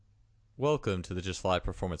Welcome to the Just Fly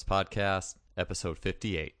Performance Podcast, episode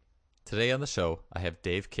 58. Today on the show, I have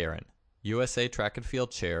Dave Karen, USA Track and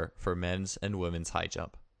Field Chair for men's and women's high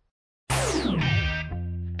jump.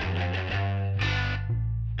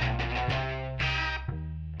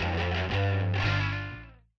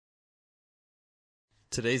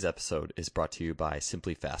 Today's episode is brought to you by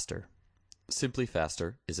Simply Faster. Simply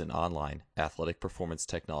Faster is an online athletic performance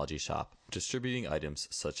technology shop distributing items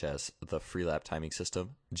such as the Freelap timing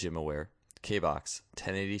system, GymAware, K-Box,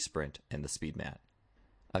 1080 Sprint, and the SpeedMat.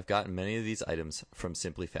 I've gotten many of these items from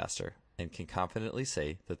Simply Faster and can confidently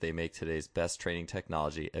say that they make today's best training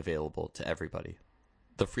technology available to everybody.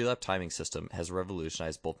 The Freelap timing system has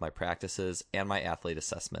revolutionized both my practices and my athlete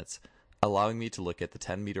assessments, allowing me to look at the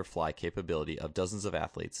 10-meter fly capability of dozens of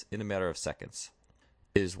athletes in a matter of seconds.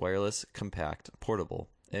 It is wireless, compact, portable,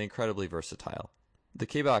 and incredibly versatile. The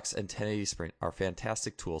K-Box and 1080 Sprint are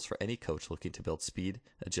fantastic tools for any coach looking to build speed,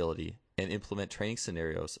 agility, and implement training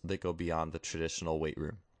scenarios that go beyond the traditional weight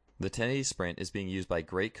room. The 1080 Sprint is being used by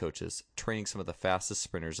great coaches training some of the fastest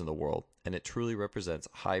sprinters in the world, and it truly represents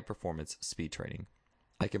high-performance speed training.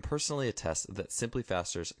 I can personally attest that Simply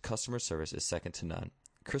Faster's customer service is second to none.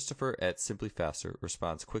 Christopher at Simply Faster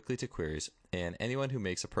responds quickly to queries, and anyone who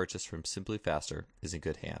makes a purchase from Simply Faster is in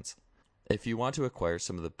good hands. If you want to acquire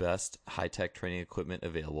some of the best high-tech training equipment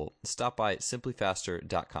available, stop by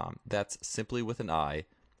simplyfaster.com. That's simply with an I,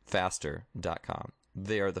 faster.com.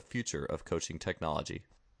 They are the future of coaching technology.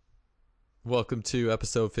 Welcome to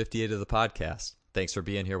episode 58 of the podcast. Thanks for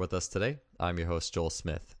being here with us today. I'm your host, Joel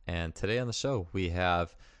Smith, and today on the show we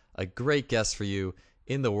have a great guest for you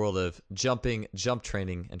in the world of jumping, jump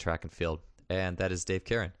training, and track and field, and that is Dave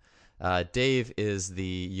Karen. Dave is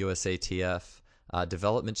the USATF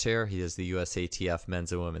development chair. He is the USATF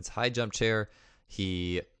men's and women's high jump chair.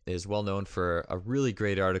 He is well known for a really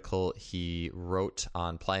great article he wrote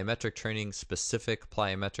on plyometric training, specific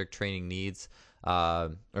plyometric training needs,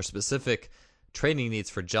 or specific training needs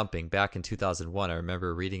for jumping back in 2001. I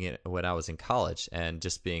remember reading it when I was in college and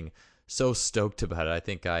just being so stoked about it. I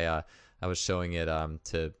think I was showing it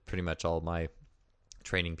to pretty much all my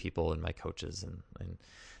training people and my coaches,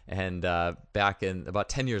 and back in about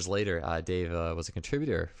 10 years later, Dave was a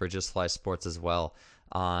contributor for Just Fly Sports as well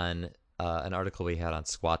on an article we had on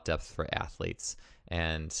squat depth for athletes,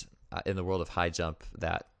 and in the world of high jump,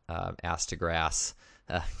 that ass to grass,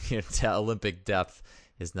 to Olympic depth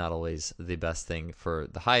is not always the best thing for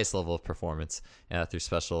the highest level of performance through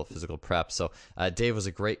special physical prep. So Dave was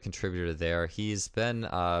a great contributor there. He's been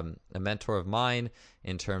a mentor of mine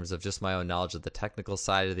in terms of just my own knowledge of the technical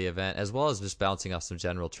side of the event, as well as just bouncing off some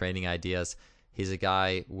general training ideas. He's a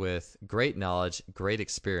guy with great knowledge, great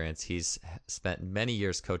experience. He's spent many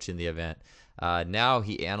years coaching the event. Now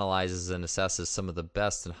he analyzes and assesses some of the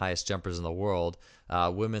best and highest jumpers in the world,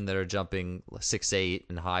 women that are jumping 6'8"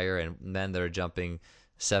 and higher, and men that are jumping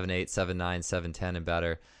 7'8", 7'9", 7'10", and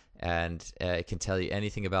better, and it can tell you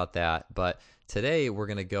anything about that. But today we're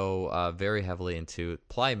going to go very heavily into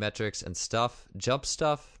plyometrics and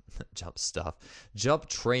jump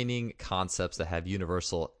training concepts that have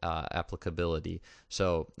universal applicability.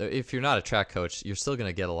 So if you're not a track coach, you're still going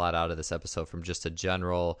to get a lot out of this episode from just a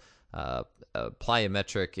general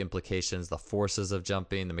plyometric implications, the forces of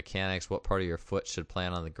jumping, the mechanics, what part of your foot should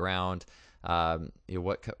plant on the ground.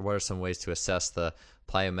 What are some ways to assess the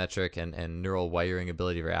plyometric and neural wiring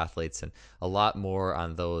ability of your athletes, and a lot more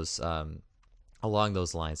on those along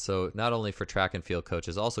those lines. So not only for track and field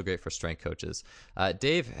coaches, also great for strength coaches.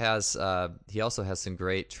 Dave has he also has some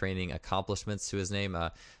great training accomplishments to his name.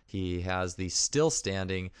 He has the still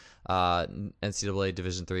standing NCAA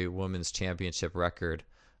Division III Women's Championship record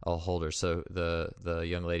holder. So the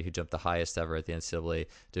young lady who jumped the highest ever at the NCAA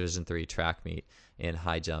Division III track meet in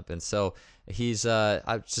high jump. And so he's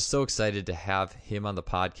I'm just so excited to have him on the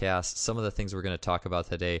podcast. Some of the things we're going to talk about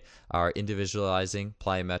today are individualizing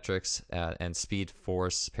plyometrics and speed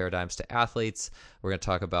force paradigms to athletes. We're going to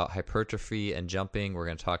talk about hypertrophy and jumping. We're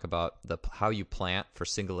going to talk about how you plant for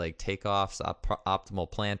single leg takeoffs,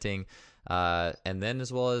 optimal planting, and then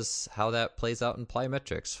as well as how that plays out in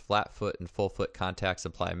plyometrics, flat foot and full foot contacts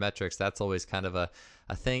and plyometrics. That's always kind of a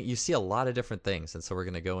thing. You see a lot of different things, and so we're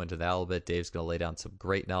going to go into that a little bit. Dave's going to lay down some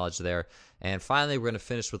great knowledge there. And finally, we're going to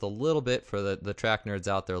finish with a little bit, for the track nerds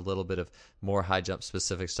out there, a little bit of more high jump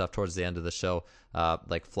specific stuff towards the end of the show,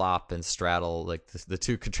 like flop and straddle, like the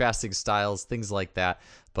two contrasting styles, things like that.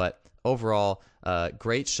 But overall,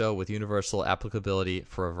 great show with universal applicability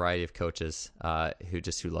for a variety of coaches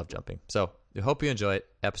who love jumping. So I hope you enjoy it.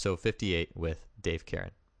 Episode 58 with Dave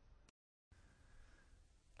Karen.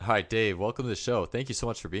 All right, Dave, welcome to the show. Thank you so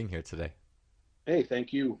much for being here today. Hey,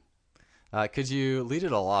 thank you. Could you lead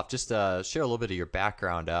it all off? Just share a little bit of your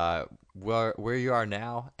background, where you are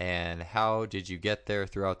now, and how did you get there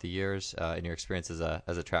throughout the years in your experience as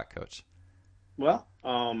a track coach? Well,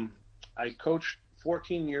 I coached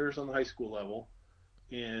 14 years on the high school level,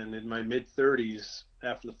 and in my mid 30s,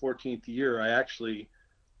 after the 14th year, I actually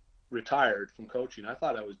retired from coaching. I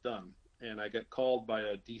thought I was done, and I got called by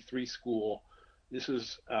a D3 school. This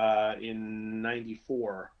was in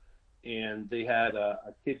 '94, and they had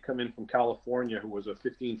a kid come in from California who was a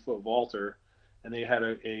 15-foot vaulter, and they had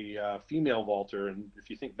a female vaulter. And if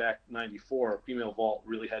you think back '94, female vault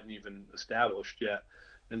really hadn't even established yet.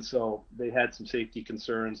 And so they had some safety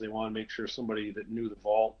concerns. They wanted to make sure somebody that knew the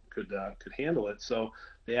vault could handle it. So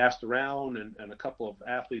they asked around, and a couple of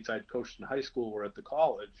athletes I'd coached in high school were at the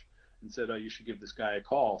college, and said, "Oh, you should give this guy a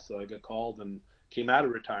call." So I got called and came out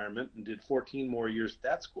of retirement and did 14 more years at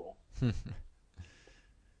that school.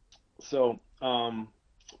 So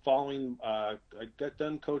following, I got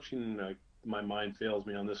done coaching. My mind fails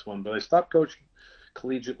me on this one, but I stopped coaching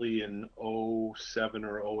collegiately in '07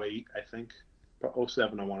 or '08, I think.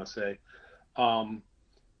 '07, I want to say. Um,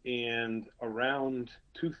 and around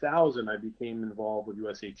 2000, I became involved with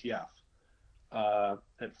USATF.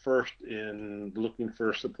 At first, in looking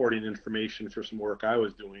for supporting information for some work I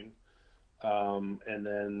was doing. And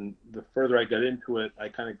then the further I got into it, I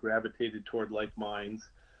kind of gravitated toward like minds.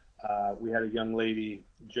 We had a young lady,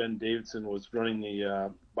 Jen Davidson, was running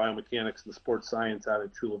the biomechanics and the sports science out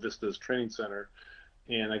at Chula Vista's training center,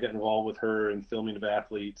 and I got involved with her in filming of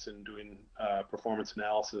athletes and doing performance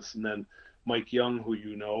analysis. And then Mike Young, who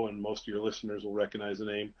you know, and most of your listeners will recognize the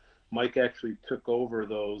name, Mike actually took over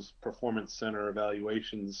those performance center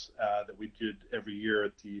evaluations that we did every year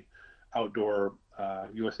at the outdoor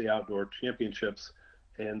USA Outdoor Championships.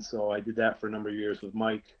 And so I did that for a number of years with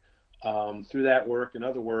Mike. Through that work and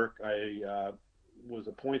other work, I was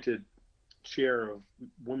appointed chair of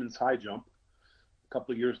women's high jump. A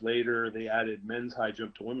couple of years later, they added men's high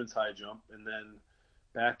jump to women's high jump. And then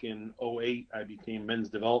back in '08, I became men's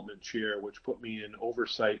development chair, which put me in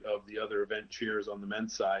oversight of the other event chairs on the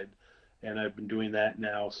men's side. And I've been doing that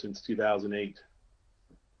now since 2008.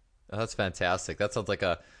 Oh, that's fantastic. That sounds like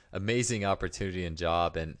a amazing opportunity and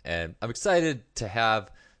job, and I'm excited to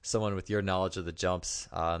have someone with your knowledge of the jumps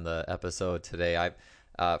on the episode today.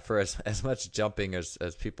 I for as much jumping as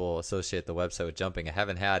people associate the website with jumping, I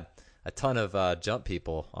haven't had a ton of jump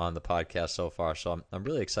people on the podcast so far, so I'm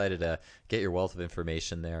really excited to get your wealth of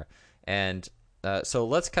information there. And so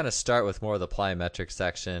let's kind of start with more of the plyometric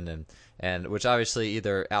section, and which obviously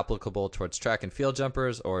either applicable towards track and field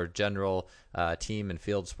jumpers or general team and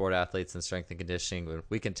field sport athletes and strength and conditioning.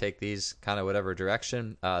 We can take these kind of whatever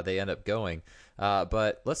direction they end up going.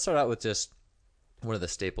 But let's start out with just one of the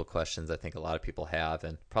staple questions I think a lot of people have,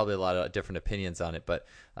 and probably a lot of different opinions on it. But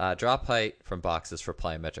drop height from boxes for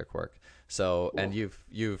plyometric work. So, and Cool.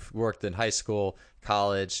 you've worked in high school,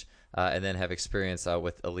 college, and then have experience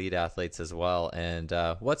with elite athletes as well. And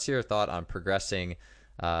what's your thought on progressing?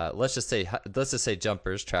 Let's just say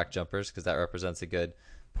jumpers, track jumpers, because that represents a good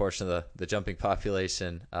portion of the jumping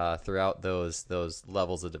population throughout those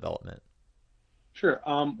levels of development. Sure.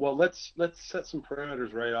 Well, let's set some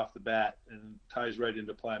parameters right off the bat, and ties right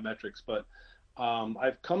into plyometrics. But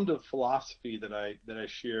I've come to a philosophy that I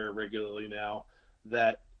share regularly now,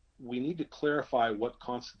 that we need to clarify what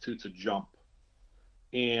constitutes a jump.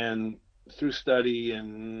 And through study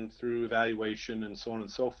and through evaluation and so on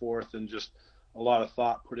and so forth, and just a lot of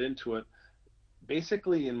thought put into it,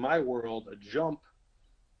 basically in my world, a jump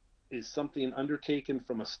is something undertaken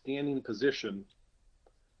from a standing position,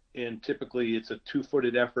 and typically it's a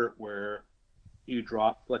two-footed effort where you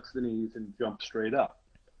drop, flex the knees, and jump straight up.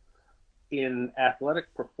 In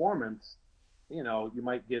athletic performance, you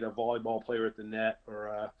might get a volleyball player at the net or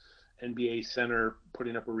a NBA center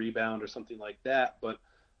putting up a rebound or something like that, but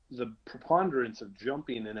the preponderance of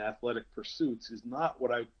jumping in athletic pursuits is not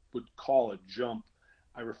what I would call a jump.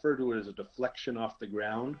 I refer to it as a deflection off the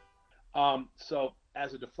ground. So,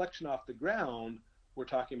 as a deflection off the ground, we're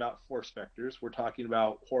talking about force vectors, we're talking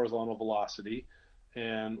about horizontal velocity,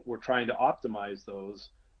 and we're trying to optimize those.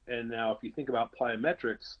 And now, if you think about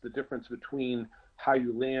plyometrics, the difference between how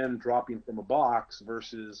you land dropping from a box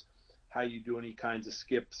versus how you do any kinds of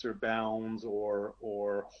skips or bounds or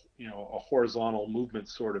a horizontal movement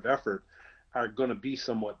sort of effort are going to be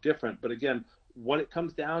somewhat different. But again, what it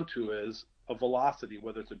comes down to is a velocity,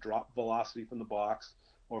 whether it's a drop velocity from the box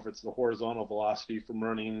or if it's the horizontal velocity from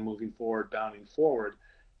running, moving forward, bounding forward.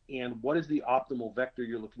 And what is the optimal vector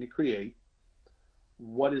you're looking to create?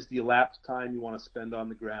 What is the elapsed time you want to spend on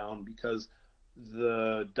the ground? Because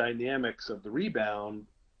the dynamics of the rebound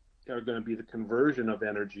are going to be the conversion of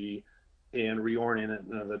energy and reorient it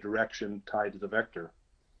in the direction tied to the vector.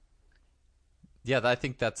 Yeah, I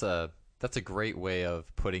think that's a great way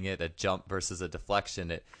of putting it. A jump versus a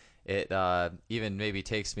deflection. It even maybe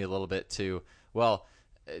takes me a little bit to, well,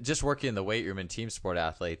 just working in the weight room and team sport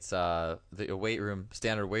athletes. The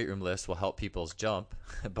standard weight room list will help people's jump,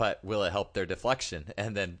 but will it help their deflection?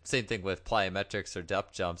 And then same thing with plyometrics or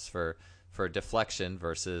depth jumps for deflection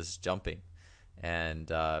versus jumping.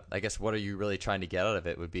 And I guess what are you really trying to get out of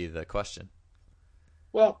it would be the question.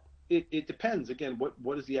 Well, it depends. Again,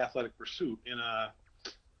 what is the athletic pursuit in a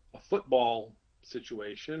football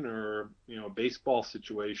situation or a baseball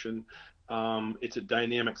situation? It's a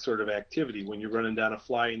dynamic sort of activity when you're running down a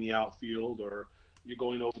fly in the outfield, or you're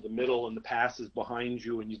going over the middle and the pass is behind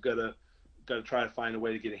you, and you've got to try to find a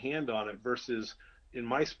way to get a hand on it. Versus in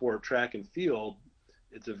my sport, track and field,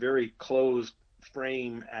 it's a very closed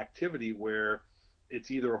frame activity where it's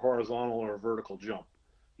either a horizontal or a vertical jump.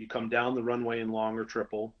 You come down the runway in long or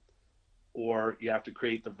triple, or you have to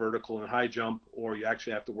create the vertical and high jump, or you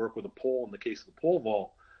actually have to work with a pole in the case of the pole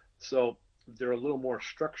vault. So they're a little more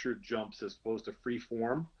structured jumps as opposed to free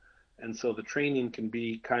form. And so the training can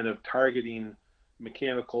be kind of targeting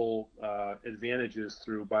mechanical advantages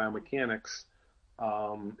through biomechanics,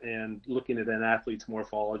 and looking at an athlete's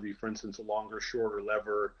morphology, for instance, a longer, shorter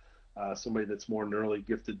lever, somebody that's more neurally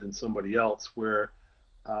gifted than somebody else, where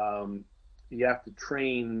um, you have to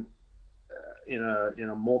train in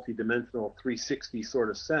a multi-dimensional 360 sort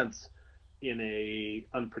of sense in a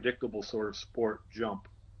unpredictable sort of sport jump,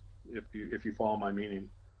 if you follow my meaning.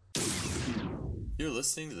 You're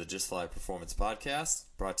listening to the Just Fly Performance Podcast,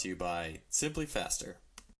 brought to you by Simply Faster.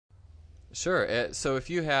 Sure. So if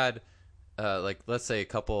you had, like, let's say a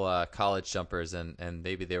couple college jumpers, and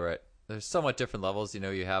maybe there's somewhat different levels.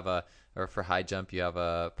 You have or for high jump, you have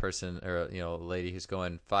a person or a lady who's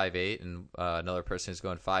going 5'8", and another person who's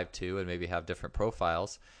going 5'2", and maybe have different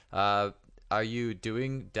profiles. Are you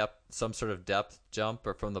doing some sort of depth jump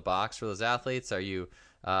or from the box for those athletes? Are you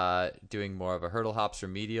doing more of a hurdle hops or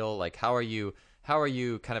medial? Like, how are you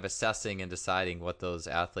kind of assessing and deciding what's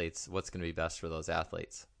going to be best for those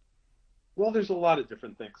athletes? Well, there's a lot of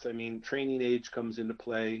different things. I mean, training age comes into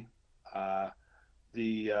play. Uh,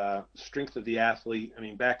 the strength of the athlete. I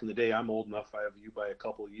mean, back in the day, I'm old enough. I have you by a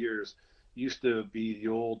couple of years. Used to be the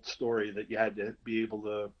old story that you had to be able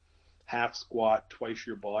to half squat twice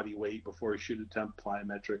your body weight before you should attempt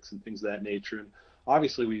plyometrics and things of that nature. And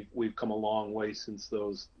obviously, we've come a long way since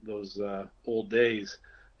those old days.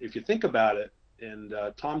 If you think about it, and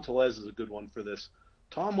Tom Tellez is a good one for this.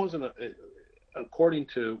 Tom wasn't according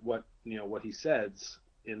to what he says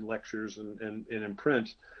in lectures and in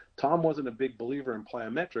print. Tom wasn't a big believer in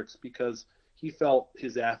plyometrics because he felt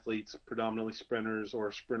his athletes, predominantly sprinters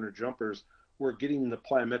or sprinter jumpers, were getting the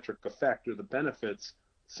plyometric effect or the benefits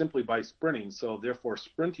simply by sprinting. So therefore,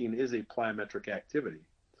 sprinting is a plyometric activity.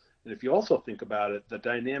 And if you also think about it, the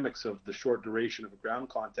dynamics of the short duration of a ground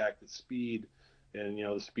contact at speed, and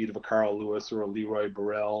the speed of a Carl Lewis or a Leroy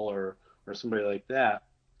Burrell or somebody like that,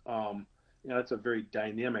 it's a very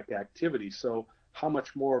dynamic activity. So how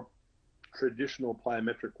much more traditional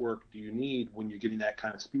plyometric work do you need when you're getting that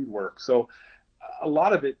kind of speed work? So a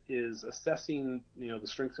lot of it is assessing, the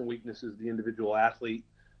strengths and weaknesses of the individual athlete,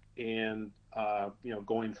 and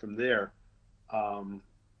going from there.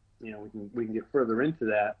 We can get further into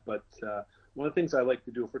that, but one of the things I like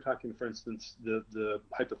to do, if we're talking, for instance, the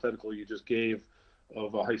hypothetical you just gave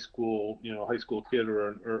of a high school kid or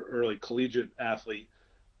an early collegiate athlete,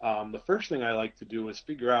 the first thing I like to do is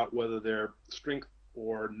figure out whether they're strength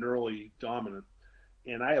or neurally dominant.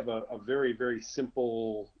 And I have a very, very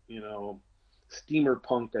simple,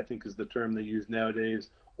 steamer-punk, I think is the term they use nowadays.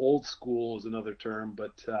 Old school is another term,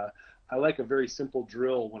 but I like a very simple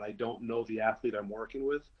drill when I don't know the athlete I'm working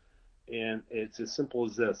with. And it's as simple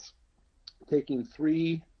as this: taking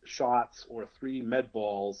 3 shots or 3 med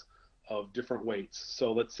balls of different weights.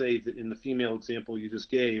 So let's say that in the female example you just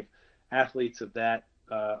gave, athletes of that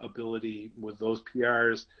ability with those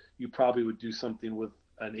PRs, you probably would do something with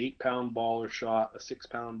an 8-pound ball or shot, a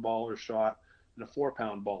 6-pound ball or shot, and a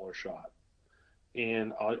 4-pound ball or shot.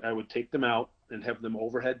 And I would take them out and have them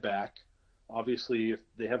overhead back. Obviously, if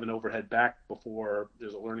they have an overhead back before,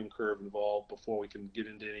 there's a learning curve involved before we can get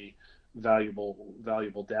into any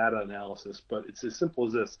valuable data analysis. But it's as simple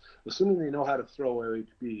as this: assuming they know how to throw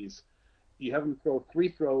OHBs, you have them throw 3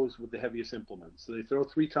 throws with the heaviest implements. So they throw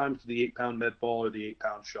 3 times the 8-pound med ball or the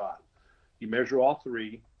 8-pound shot. You measure all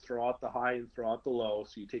 3, throw out the high and throw out the low,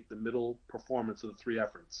 so you take the middle performance of the 3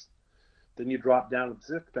 efforts. Then you drop down to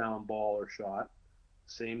the 6-pound ball or shot,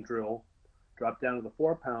 same drill. Drop down to the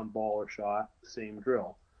 4-pound ball or shot, same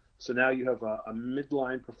drill. So now you have a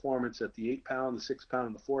midline performance at the 8 pound, the 6 pound,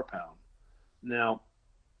 and the 4 pound. Now,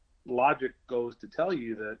 logic goes to tell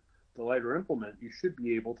you that the lighter implement, you should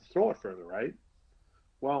be able to throw it further, right?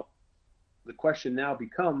 Well, the question now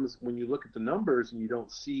becomes, when you look at the numbers and you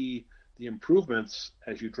don't see the improvements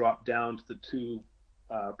as you drop down to the two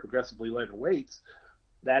progressively lighter weights,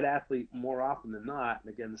 that athlete, more often than not,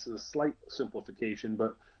 and again, this is a slight simplification,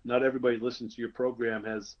 but not everybody listens to your program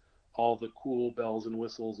has all the cool bells and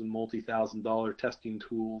whistles and multi-$1,000 testing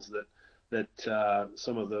tools that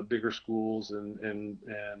some of the bigger schools and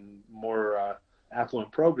more affluent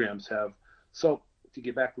programs have. So to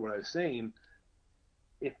get back to what I was saying,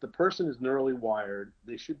 if the person is neurally wired,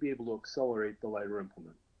 they should be able to accelerate the lighter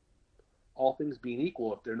implement. All things being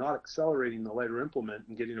equal, if they're not accelerating the lighter implement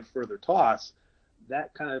and getting a further toss,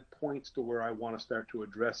 that kind of points to where I want to start to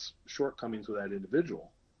address shortcomings with that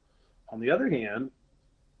individual. On the other hand,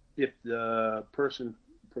 if the person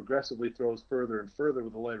progressively throws further and further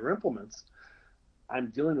with the lighter implements, I'm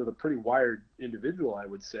dealing with a pretty wired individual, I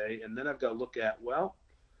would say, and then I've got to look at, well,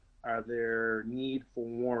 are there need for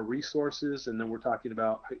more resources? And then we're talking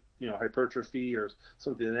about, hypertrophy or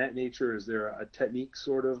something of that nature. Is there a technique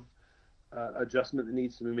sort of adjustment that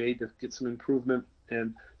needs to be made to get some improvement?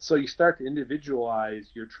 And so you start to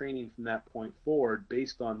individualize your training from that point forward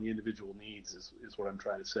based on the individual needs is what I'm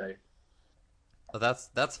trying to say. Oh,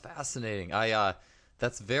 that's fascinating.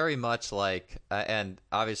 That's very much like, and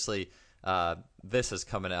obviously, this is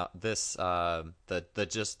coming out. This the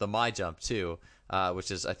just the my jump too,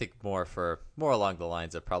 which is I think more along the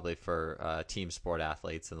lines of probably for team sport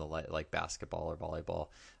athletes and the like basketball or volleyball,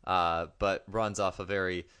 but runs off a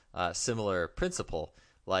very similar principle.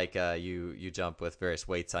 Like you jump with various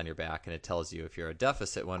weights on your back, and it tells you if you're a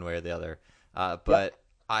deficit one way or the other. But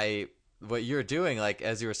yep. What you're doing, like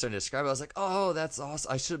as you were starting to describe it, I was like, oh, that's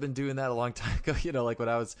awesome. I should have been doing that a long time ago. Like when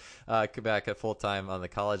I was back at full time on the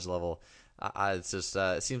college level. It's just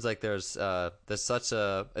it seems like there's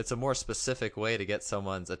it's a more specific way to get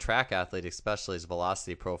a track athlete, especially his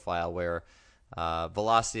velocity profile, where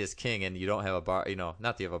velocity is king, and you don't have a bar. Not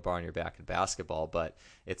that you have a bar on your back in basketball, but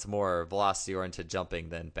it's more velocity oriented jumping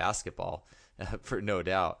than basketball, for no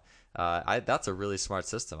doubt. That's a really smart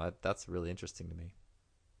system. That's really interesting to me.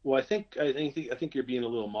 Well, I think you're being a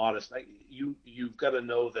little modest. You've got to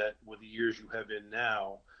know that with the years you have in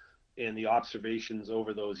now, and the observations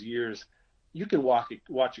over those years, you can watch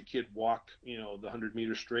a kid walk, the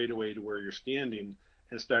 100-meter straightaway to where you're standing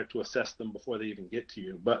and start to assess them before they even get to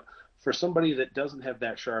you. But for somebody that doesn't have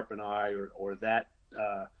that sharp an eye or that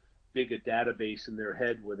big a database in their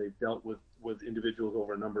head where they've dealt with individuals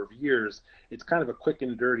over a number of years, it's kind of a quick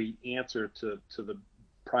and dirty answer to the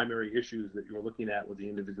primary issues that you're looking at with the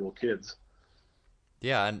individual kids.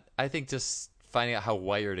 Yeah, and I think just finding out how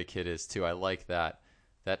wired a kid is too. I like that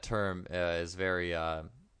term is very I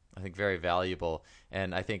think very valuable.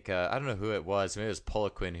 And I think I don't know who it was, maybe it was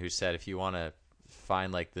Poliquin, who said if you want to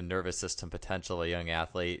find like the nervous system potential of a young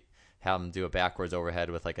athlete, have them do a backwards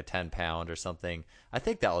overhead with like a 10 pound or something. I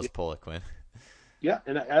think that was Poliquin. Yeah,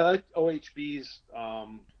 and I like OHBs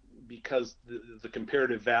because the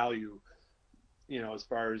comparative value, as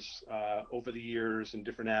far as over the years and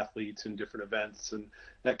different athletes and different events. And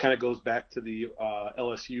that kind of goes back to the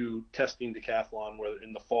LSU testing decathlon, where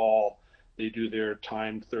in the fall they do their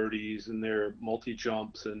timed 30s and their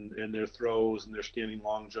multi-jumps and their throws and their standing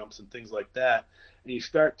long jumps and things like that. And you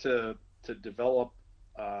start to develop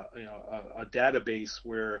a database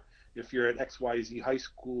where if you're at XYZ high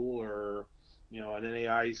school or an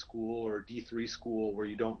NAI school or D3 school where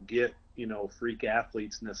you don't get freak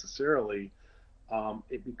athletes necessarily,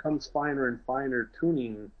 it becomes finer and finer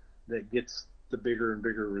tuning that gets the bigger and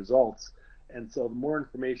bigger results. And so the more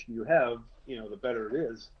information you have, the better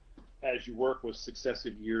it is as you work with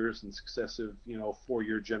successive years and successive,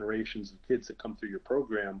 4-year generations of kids that come through your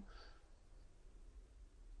program.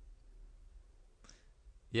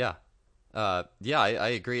 Yeah. I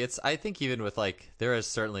agree. I think even with there is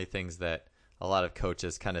certainly things that a lot of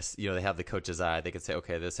coaches kind of, they have the coach's eye. They can say,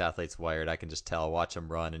 okay, this athlete's wired. I can just tell, watch him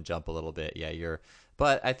run and jump a little bit. Yeah,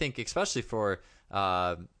 but I think especially for,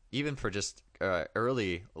 even for just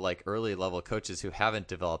early level coaches who haven't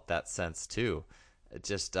developed that sense too,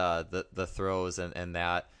 just the throws and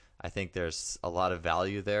that, I think there's a lot of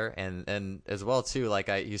value there. And as well too,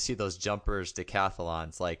 you see those jumpers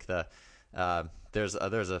decathlons, like there's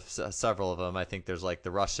several of them. I think there's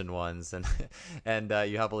the Russian ones, and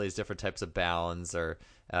you have all these different types of bounds,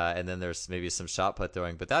 and then there's maybe some shot put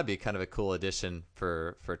throwing. But that'd be kind of a cool addition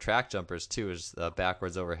for track jumpers too, is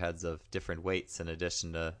backwards overheads of different weights in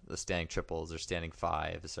addition to the standing triples or standing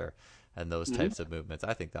fives or and those Hmm. types of movements.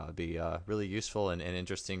 I think that would be really useful and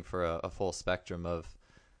interesting for a full spectrum of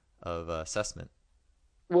assessment.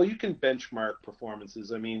 Well, you can benchmark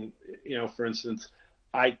performances. I mean, for instance,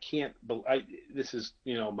 I can't. This is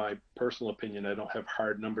my personal opinion. I don't have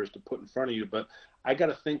hard numbers to put in front of you, but I got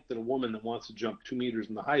to think that a woman that wants to jump 2 meters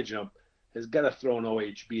in the high jump has got to throw an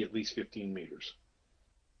OHB at least 15 meters.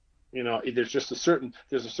 There's a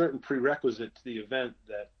certain prerequisite to the event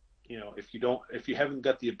that if you haven't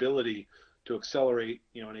got the ability to accelerate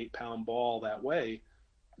an 8-pound ball that way,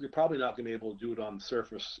 you're probably not going to be able to do it on the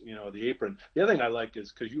surface, the apron. The other thing I like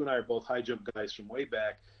is, because you and I are both high jump guys from way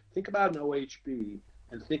back, think about an OHB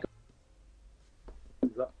and think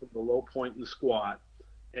up from the low point in the squat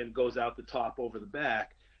and goes out the top over the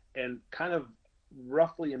back, and kind of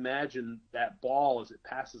roughly imagine that ball as it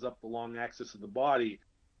passes up the long axis of the body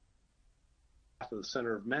to the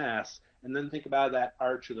center of mass, and then think about that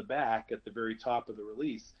arch of the back at the very top of the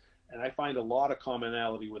release. And I find a lot of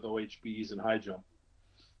commonality with OHBs and high jump.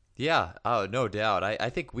 Yeah, oh, no doubt. I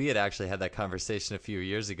think we had actually had that conversation a few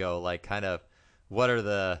years ago, like kind of what are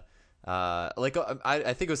the I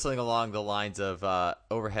think it was something along the lines of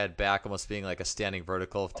overhead back almost being like a standing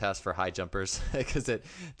vertical test for high jumpers because it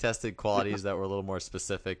tested qualities that were a little more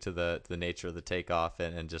specific to the nature of the takeoff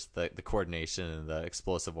and just the coordination and the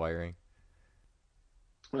explosive wiring.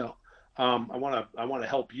 Well, I want to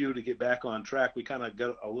help you to get back on track. We kind of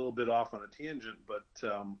got a little bit off on a tangent, but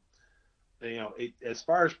as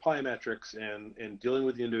far as plyometrics and dealing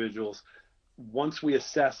with the individuals, once we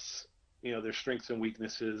assess their strengths and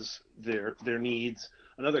weaknesses, their needs.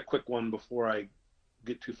 Another quick one before I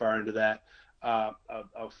get too far into that.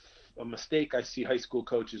 A mistake I see high school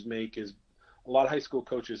coaches make is a lot of high school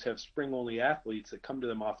coaches have spring only athletes that come to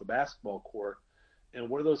them off a basketball court, and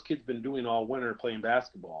what have those kids been doing all winter? Playing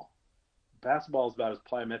basketball. Basketball is about as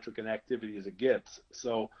plyometric an activity as it gets.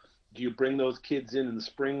 So do you bring those kids in the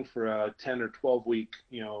spring for a 10 or 12 week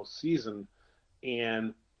season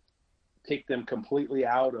and take them completely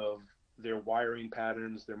out of their wiring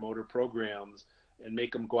patterns, their motor programs, and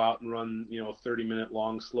make them go out and run 30-minute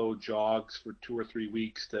long slow jogs for 2 or 3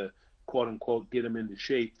 weeks to quote unquote get them into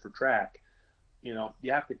shape for track? You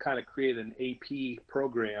have to kind of create an AP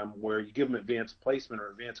program where you give them advanced placement or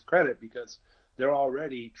advanced credit because they're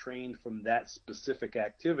already trained from that specific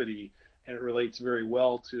activity, and it relates very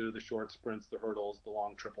well to the short sprints, the hurdles, the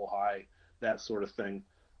long triple high, that sort of thing.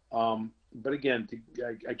 But again,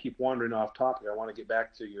 I keep wandering off topic. I want to get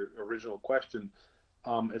back to your original question.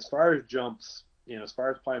 As far as jumps, as far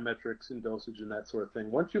as plyometrics and dosage and that sort of thing,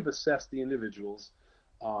 once you've assessed the individuals,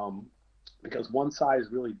 because one size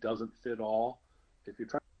really doesn't fit all, if you're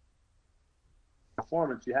trying to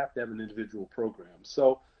performance, you have to have an individual program.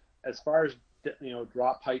 So as far as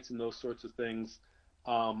drop heights and those sorts of things,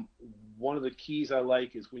 one of the keys I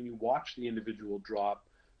like is when you watch the individual drop,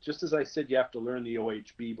 just as I said, you have to learn the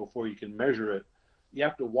OHB before you can measure it. You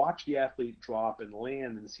have to watch the athlete drop and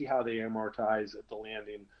land and see how they amortize at the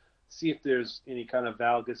landing, see if there's any kind of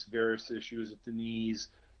valgus varus issues at the knees.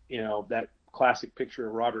 That classic picture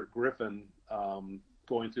of Robert Griffin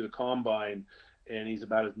going through the combine, and he's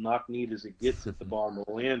about as knock-kneed as it gets at the bottom of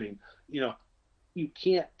the landing. You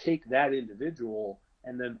can't take that individual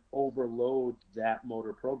and then overload that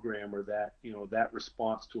motor program or that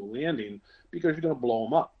response to a landing, because you're going to blow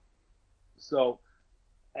them up. So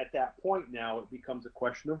at that point now, it becomes a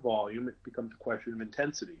question of volume. It becomes a question of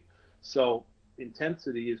intensity. So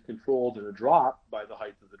intensity is controlled in a drop by the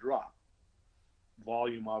height of the drop.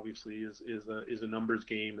 Volume obviously is a numbers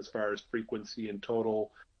game as far as frequency and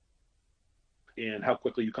total, and how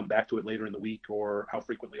quickly you come back to it later in the week, or how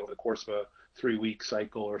frequently over the course of a 3-week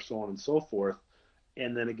cycle, or so on and so forth.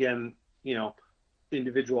 And then again,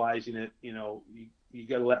 individualizing it, you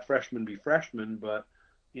got to let freshmen be freshmen, but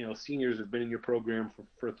seniors have been in your program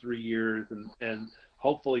for 3 years, and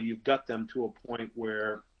hopefully you've got them to a point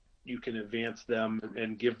where you can advance them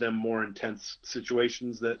and give them more intense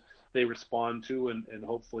situations that they respond to, and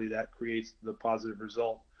hopefully that creates the positive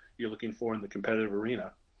result you're looking for in the competitive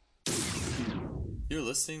arena. You're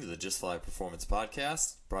listening to the Just Fly Performance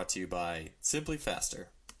Podcast, brought to you by Simply Faster.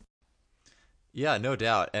 Yeah, no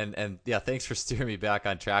doubt. And yeah, thanks for steering me back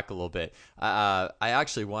on track a little bit. I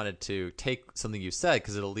actually wanted to take something you said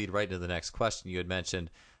because it'll lead right into the next question. You had mentioned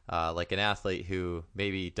like an athlete who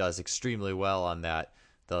maybe does extremely well on that,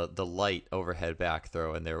 the light overhead back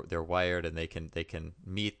throw, and they're wired and they can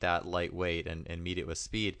meet that light weight and meet it with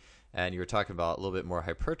speed. And you were talking about a little bit more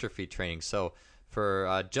hypertrophy training. So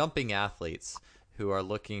for jumping athletes who are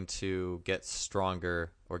looking to get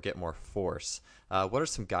stronger or get more force, what are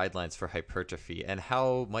some guidelines for hypertrophy, and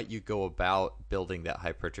how might you go about building that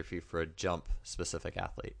hypertrophy for a jump specific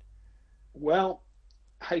athlete? Well,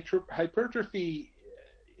 hypertrophy,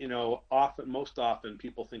 most often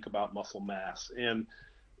people think about muscle mass. And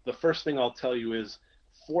the first thing I'll tell you is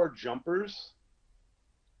for jumpers,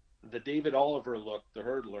 the David Oliver look, the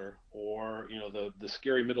hurdler, or the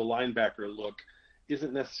scary middle linebacker look,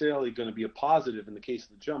 isn't necessarily going to be a positive in the case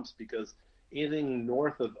of the jumps because anything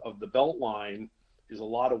north of the belt line is a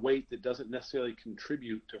lot of weight that doesn't necessarily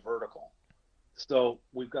contribute to vertical. So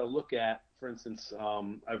we've got to look at, for instance,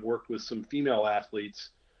 I've worked with some female athletes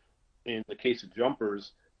in the case of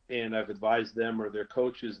jumpers, and I've advised them or their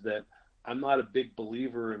coaches that I'm not a big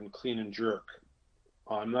believer in clean and jerk.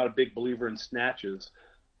 I'm not a big believer in snatches.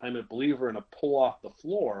 I'm a believer in a pull off the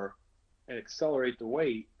floor and accelerate the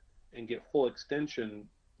weight and get full extension,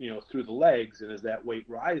 through the legs. And as that weight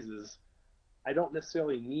rises, I don't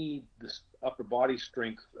necessarily need this upper body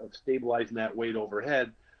strength of stabilizing that weight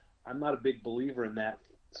overhead. I'm not a big believer in that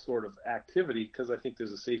sort of activity because I think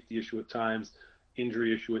there's a safety issue at times,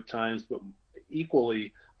 injury issue at times, but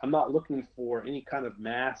equally, I'm not looking for any kind of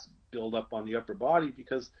mass buildup on the upper body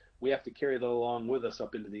because we have to carry that along with us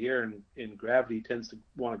up into the air, and gravity tends to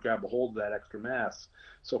want to grab a hold of that extra mass.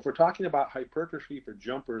 So if we're talking about hypertrophy for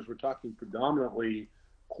jumpers, we're talking predominantly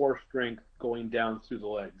core strength going down through the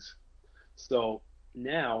legs. So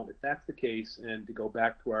now, if that's the case, and to go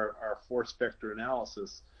back to our force vector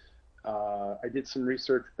analysis, I did some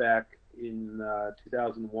research back in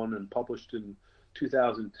 2001 and published in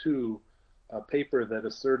 2002 a paper that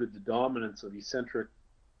asserted the dominance of eccentric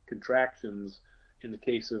contractions in the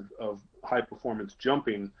case of high performance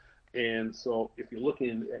jumping. And so if you're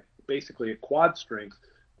looking at basically at quad strength,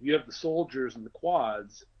 you have the soldiers and the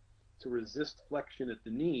quads to resist flexion at the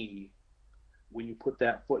knee when you put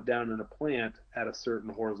that foot down in a plant at a certain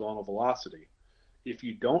horizontal velocity. If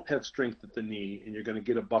you don't have strength at the knee and you're going to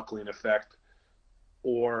get a buckling effect,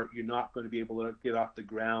 or you're not going to be able to get off the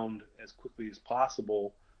ground as quickly as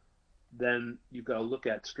possible, then you've got to look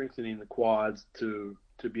at strengthening the quads to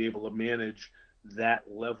be able to manage that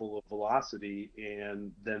level of velocity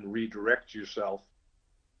and then redirect yourself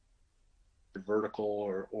to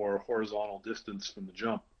vertical or horizontal distance from the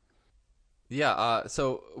jump. Yeah.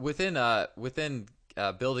 So within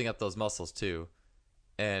building up those muscles too,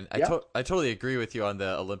 and Yeah. I totally agree with you on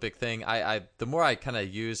the Olympic thing. I the more I kind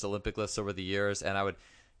of used Olympic lifts over the years, and I would,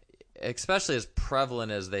 especially as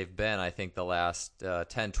prevalent as they've been, I think the last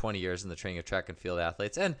 10, 20 years in the training of track and field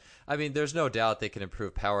athletes. And I mean, there's no doubt they can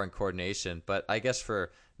improve power and coordination, but I guess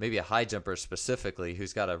for maybe a high jumper specifically,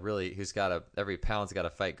 every pound's got to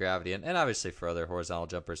fight gravity, and obviously for other horizontal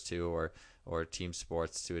jumpers too, or team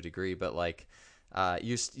sports to a degree, but like,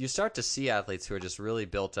 you start to see athletes who are just really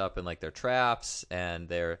built up in like their traps and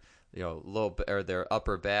their low or their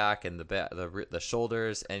upper back and the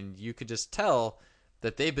shoulders, and you could just tell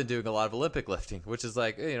that they've been doing a lot of Olympic lifting, which is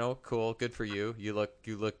like, cool, good for you. You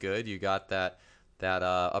look good. You got that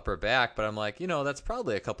upper back, but I'm like, that's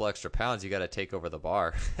probably a couple extra pounds you got to take over the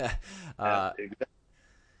bar. Yeah, uh,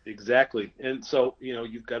 exactly. And so,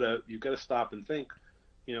 you've got to stop and think,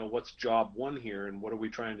 what's job one here and what are we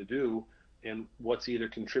trying to do and what's either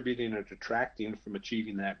contributing or detracting from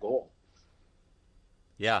achieving that goal.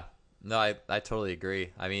 yeah, no, I totally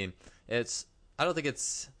agree. I mean, I don't think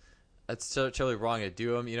it's totally wrong to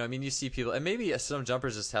do them. I mean, you see people, and maybe some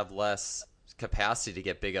jumpers just have less capacity to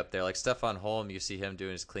get big up there. Like Stefan Holm, you see him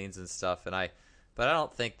doing his cleans and stuff, but I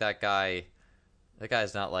don't think that guy. That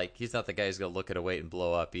guy's not like he's not the guy who's gonna look at a weight and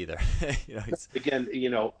blow up either. He's Again,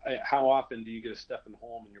 how often do you get a Stephen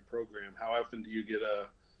Holm in your program? How often do you get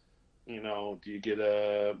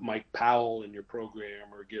a Mike Powell in your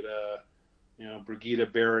program, or get a Brigida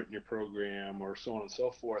Barrett in your program, or so on and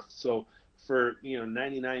so forth. So for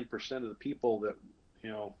 99% of the people that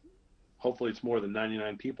you know hopefully it's more than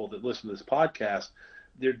 99 people that listen to this podcast,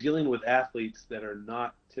 they're dealing with athletes that are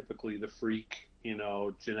not typically the freak,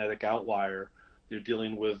 genetic outlier. They're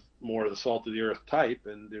dealing with more of the salt of the earth type,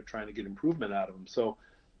 and they're trying to get improvement out of them. So,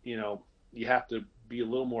 you have to be a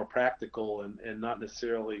little more practical and not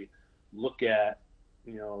necessarily look at,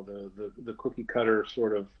 the cookie cutter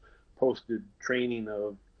sort of posted training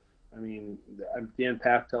of, I mean, Dan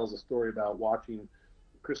Paff tells a story about watching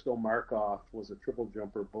Christo Markov was a triple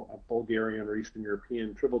jumper, a Bulgarian or Eastern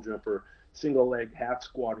European triple jumper, single leg half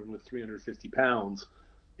squatting with 350 pounds,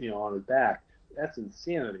 on his back. That's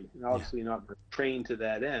insanity. And yeah, obviously, you're not trained to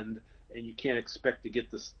that end, and you can't expect to get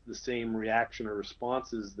the same reaction or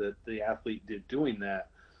responses that the athlete did doing that.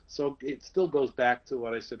 So it still goes back to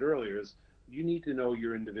what I said earlier: is you need to know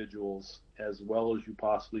your individuals as well as you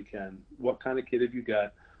possibly can. What kind of kid have you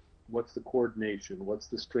got? What's the coordination? What's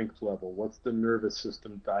the strength level? What's the nervous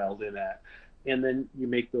system dialed in at? And then you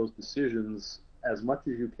make those decisions as much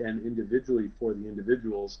as you can individually for the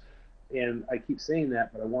individuals. And I keep saying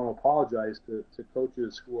that, but I want to apologize to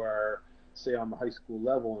coaches who are, say, on the high school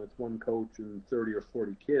level, and it's one coach and 30 or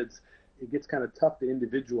 40 kids. It gets kind of tough to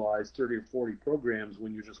individualize 30 or 40 programs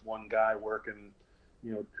when you're just one guy working,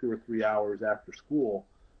 2 or 3 hours after school.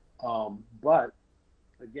 But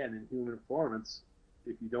again, in human performance,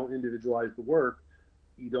 if you don't individualize the work,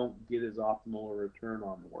 you don't get as optimal a return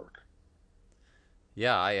on the work.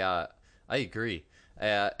 Yeah, I agree.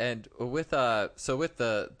 And with so with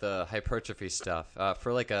the hypertrophy stuff,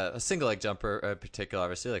 for like a single leg jumper in particular,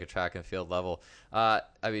 obviously like a track and field level, I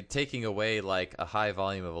mean, taking away like a high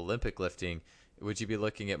volume of Olympic lifting, would you be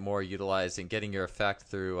looking at more utilizing getting your effect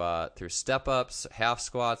through step ups, half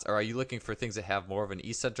squats, or are you looking for things that have more of an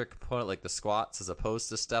eccentric component like the squats as opposed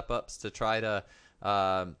to step ups to try to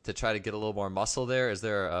get a little more muscle there? Is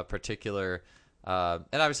there a particular and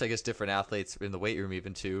obviously, I guess different athletes in the weight room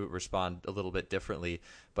even too respond a little bit differently.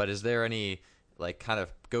 But is there any like kind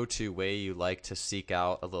of go-to way you like to seek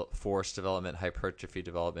out a little force development, hypertrophy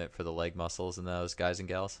development for the leg muscles in those guys and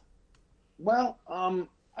gals? Well,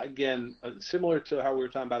 again, similar to how we were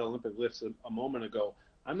talking about Olympic lifts a moment ago,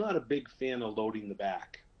 I'm not a big fan of loading the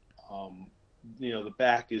back. Um, the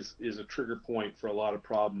back is a trigger point for a lot of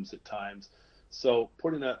problems at times. So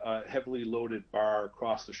putting a heavily loaded bar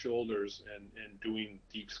across the shoulders and doing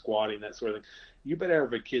deep squatting, that sort of thing, you better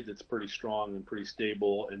have a kid that's pretty strong and pretty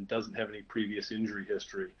stable and doesn't have any previous injury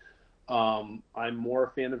history. I'm more a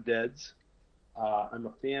fan of deads. I'm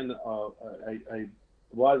a fan of a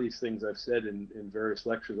lot of these things I've said in various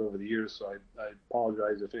lectures over the years, so I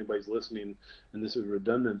apologize if anybody's listening and this is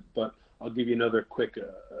redundant, but I'll give you another quick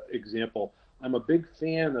example. I'm a big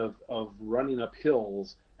fan of running up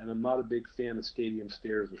hills, and I'm not a big fan of stadium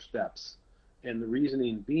stairs or steps. And the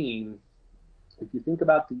reasoning being, if you think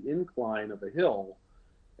about the incline of a hill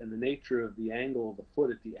and the nature of the angle of the foot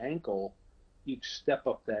at the ankle, each step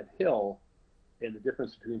up that hill and the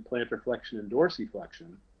difference between plantar flexion and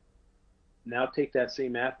dorsiflexion, now take that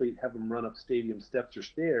same athlete, have them run up stadium steps or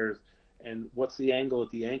stairs, and what's the angle at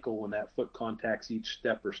the ankle when that foot contacts each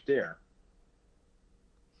step or stair?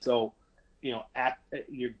 So,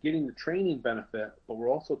 you're getting the training benefit, but we're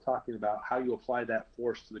also talking about how you apply that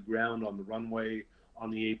force to the ground, on the runway, on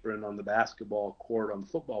the apron, on the basketball court, on the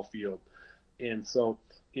football field. And so,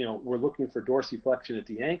 we're looking for dorsiflexion at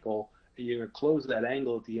the ankle, and you're going to close that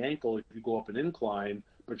angle at the ankle if you go up an incline,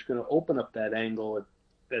 but you're going to open up that angle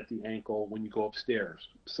at the ankle when you go upstairs.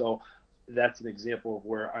 So that's an example of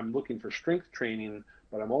where I'm looking for strength training,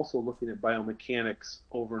 but I'm also looking at biomechanics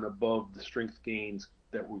over and above the strength gains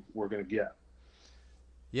that we're going to get.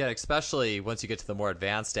 Yeah, especially once you get to the more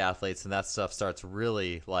advanced athletes and that stuff starts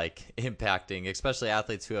really like impacting, especially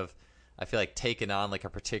athletes who have, I feel like, taken on like a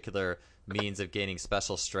particular means of gaining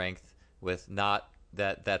special strength with not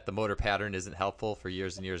that the motor pattern isn't helpful for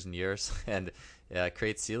years and years and years, and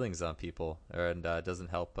creates ceilings on people, and doesn't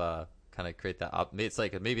help kind of create that. It's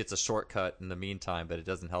like maybe it's a shortcut in the meantime, but it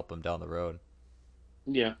doesn't help them down the road.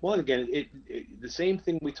 Yeah. Well, again, the same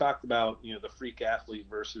thing we talked about, the freak athlete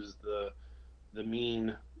versus the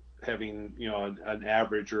mean having an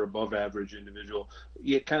average or above average individual.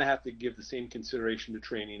 You kind of have to give the same consideration to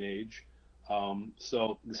training age.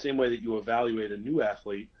 So the same way that you evaluate a new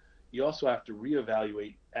athlete, you also have to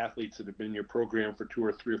reevaluate athletes that have been in your program for 2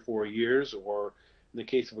 or 3 or 4 years, or in the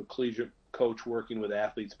case of a collegiate coach working with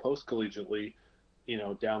athletes post collegiately,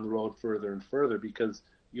 down the road further and further, because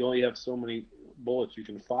you only have so many bullets you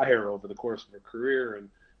can fire over the course of a career, and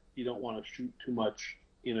you don't want to shoot too much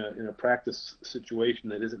in a practice situation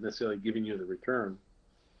that isn't necessarily giving you the return.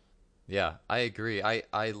 Yeah, I agree.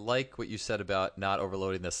 I like what you said about not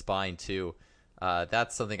overloading the spine too.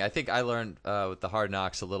 That's something I think I learned with the Hard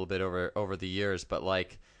Knocks a little bit over the years, but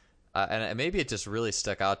like, and maybe it just really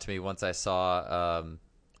stuck out to me once I saw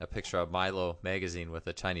a picture of Milo magazine with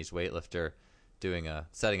a Chinese weightlifter doing a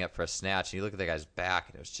setting up for a snatch, and you look at that guy's back,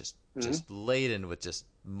 and it was just laden with just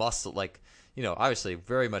muscle, like obviously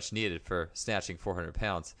very much needed for snatching 400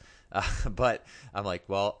 pounds. But I'm like,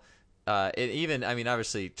 well, even I mean,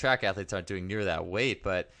 obviously track athletes aren't doing near that weight,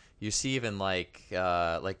 but you see even like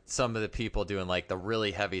some of the people doing like the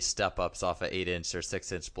really heavy step ups off an 8-inch or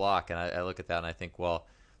 6-inch block, and I look at that and I think, well,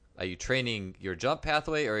 are you training your jump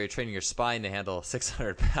pathway or are you training your spine to handle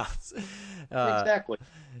 600 pounds? Exactly.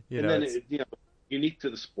 And then, It's unique to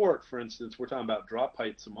the sport, for instance, we're talking about drop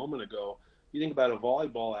heights a moment ago. You think about a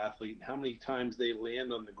volleyball athlete, how many times they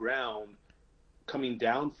land on the ground coming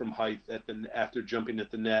down from height after jumping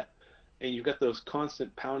at the net, and you've got those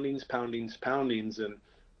constant poundings, and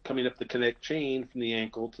coming up the connect chain from the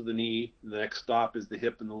ankle to the knee. The next stop is the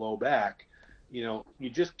hip and the low back. You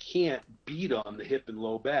just can't beat on the hip and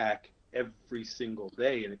low back every single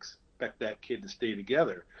day and expect that kid to stay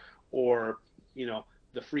together. Or,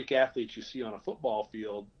 the freak athletes you see on a football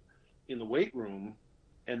field in the weight room,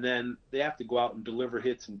 and then they have to go out and deliver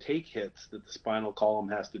hits and take hits that the spinal column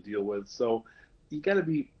has to deal with. So you got to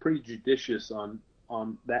be pretty judicious on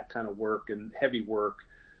that kind of work and heavy work,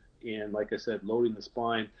 and like I said, loading the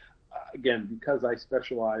spine. Again, because I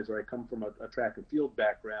specialize, or I come from a track and field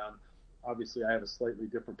background, obviously I have a slightly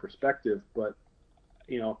different perspective, but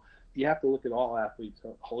you have to look at all athletes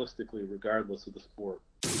holistically, regardless of the sport.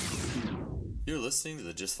 You're listening to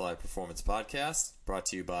the Just Fly Performance Podcast, brought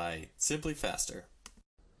to you by Simply Faster.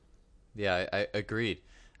 Yeah, I agreed.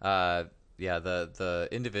 The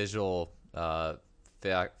individual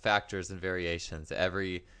factors and variations.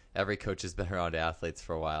 Every coach has been around athletes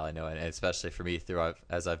for a while, I know, and especially for me,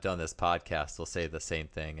 as I've done this podcast, will say the same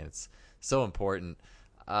thing, and it's so important.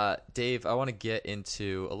 Dave, I want to get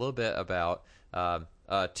into a little bit about a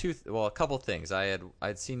couple things.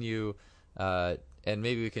 I'd seen you, and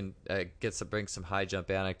maybe we can bring some high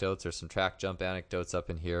jump anecdotes or some track jump anecdotes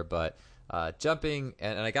up in here, but jumping,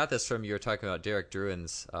 and I got this from you were talking about Derek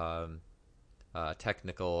Druin's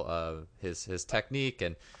technical, his technique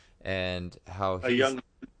and how he's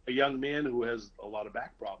a young man who has a lot of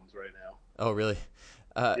back problems right now. Oh, really?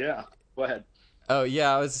 Yeah. Go ahead. Oh,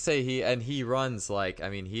 yeah. I was to say he runs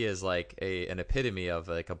he is like an epitome of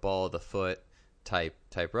like a ball of the foot type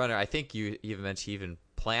runner. I think you even mentioned he even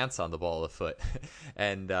plants on the ball of the foot,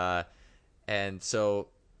 and so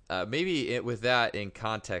maybe with that in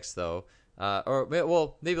context though.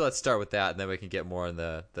 Maybe let's start with that, and then we can get more in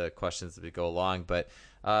the questions as we go along. But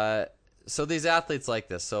so these athletes like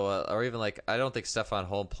this, or even like I don't think Stefan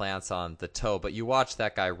Holm plants on the toe, but you watch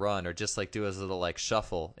that guy run, or just like do his little like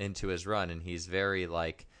shuffle into his run, and he's very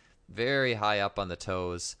high up on the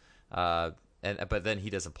toes, but then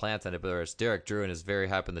he doesn't plant on it. But whereas Derek Druin is very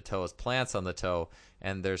high up on the toes, plants on the toe,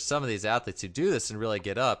 and there's some of these athletes who do this and really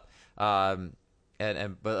get up. But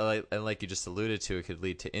like you just alluded to, it could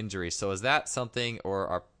lead to injury. So is that something, or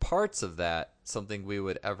are parts of that something we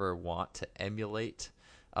would ever want to emulate?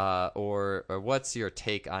 Or what's your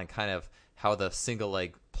take on kind of how the single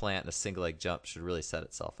leg plant and the single leg jump should really set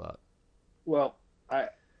itself up? Well, I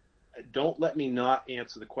don't let me not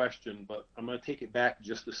answer the question, but I'm going to take it back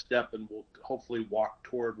just a step, and we'll hopefully walk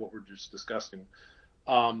toward what we're just discussing.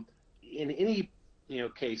 In any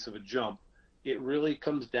case of a jump, it really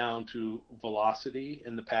comes down to velocity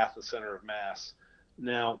and the path of center of mass.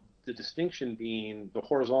 Now, the distinction being the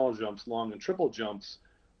horizontal jumps, long and triple jumps,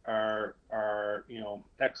 are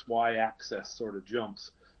XY axis sort of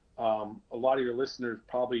jumps. A lot of your listeners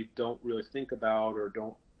probably don't really think about, or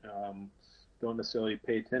don't necessarily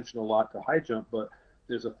pay attention a lot to high jump, but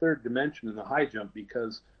there's a third dimension in the high jump,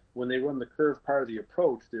 because when they run the curved part of the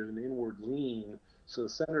approach, there's an inward lean, so the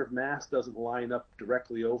center of mass doesn't line up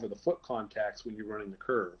directly over the foot contacts when you're running the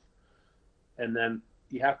curve. And then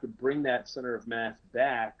you have to bring that center of mass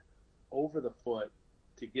back over the foot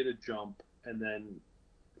to get a jump, and then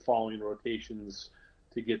following rotations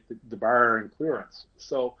to get the bar and clearance.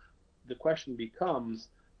 So the question becomes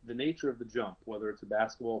the nature of the jump, whether it's a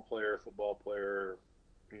basketball player, football player,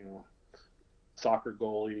 soccer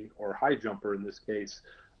goalie, or high jumper in this case.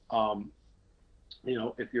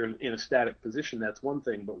 If you're in a static position, that's one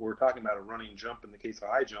thing, but we're talking about a running jump in the case of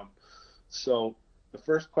high jump. So the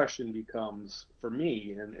first question becomes, for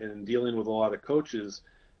me, and dealing with a lot of coaches,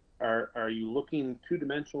 are you looking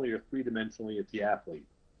two-dimensionally or three-dimensionally at the athlete?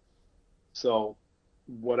 So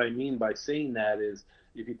what I mean by saying that is,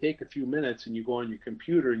 if you take a few minutes and you go on your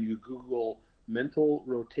computer and you Google mental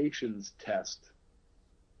rotations test,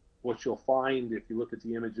 what you'll find if you look at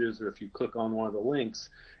the images, or if you click on one of the links,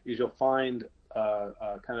 is you'll find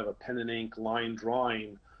kind of a pen and ink line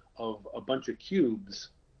drawing of a bunch of cubes,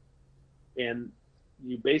 and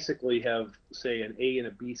you basically have, say, an A and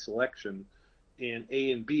a B selection, and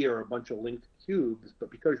A and B are a bunch of linked cubes, but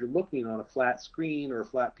because you're looking on a flat screen or a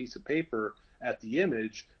flat piece of paper at the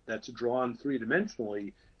image that's drawn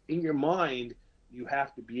three-dimensionally, in your mind you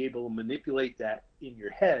have to be able to manipulate that in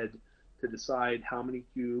your head to decide how many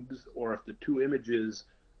cubes, or if the two images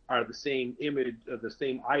are the same image of the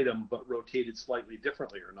same item but rotated slightly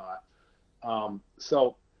differently or not.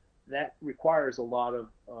 So that requires a lot of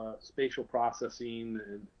spatial processing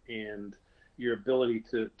and your ability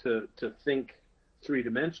to think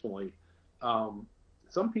three-dimensionally.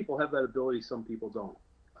 Some people have that ability, some people don't.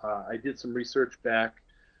 I did some research back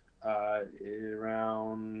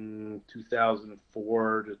around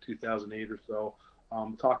 2004 to 2008 or so.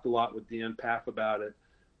 Talked a lot with Dan Paff about it.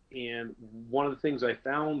 And one of the things I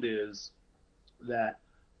found is that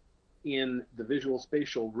in the visual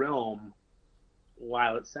spatial realm,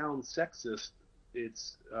 while it sounds sexist,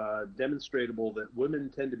 it's demonstrable that women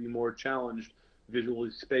tend to be more challenged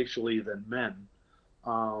visually spatially than men,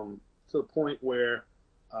 to the point where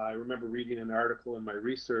I remember reading an article in my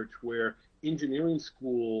research where engineering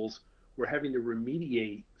schools were having to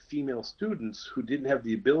remediate female students who didn't have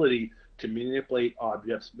the ability to manipulate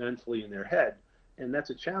objects mentally in their head. And that's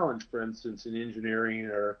a challenge, for instance, in engineering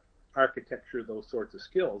or architecture, those sorts of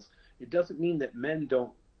skills. It doesn't mean that men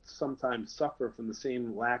don't sometimes suffer from the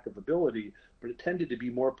same lack of ability, but it tended to be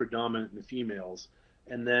more predominant in the females.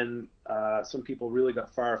 And then some people really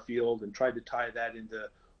got far afield and tried to tie that into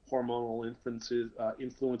hormonal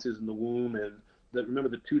influences in the womb, and remember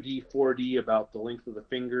the 2D, 4D about the length of the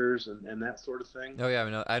fingers and that sort of thing. Oh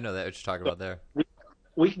yeah, I know that what you're talking So about there.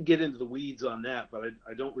 we can get into the weeds on that, but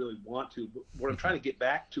I don't really want to. But what I'm trying to get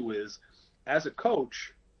back to is, as a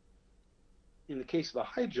coach, in the case of the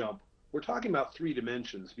high jump, we're talking about 3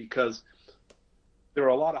 dimensions because there are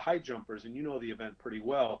a lot of high jumpers, and you know the event pretty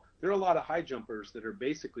well. There are a lot of high jumpers that are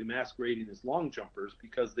basically masquerading as long jumpers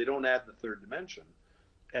because they don't add the 3rd dimension.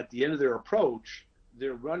 At the end of their approach,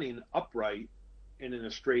 they're running upright and in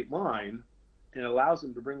a straight line, and it allows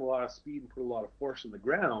them to bring a lot of speed and put a lot of force in the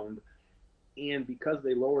ground. And because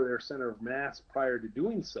they lower their center of mass prior to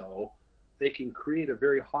doing so, they can create a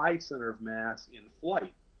very high center of mass in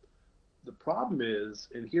flight. The problem is,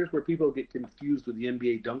 and here's where people get confused with the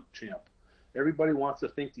NBA dunk champ. Everybody wants to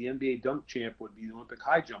think the NBA dunk champ would be the Olympic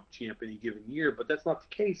high jump champ any given year, but that's not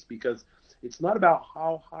the case because it's not about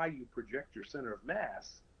how high you project your center of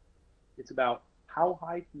mass. It's about how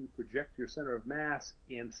high can you project your center of mass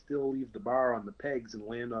and still leave the bar on the pegs and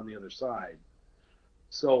land on the other side.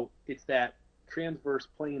 So it's that transverse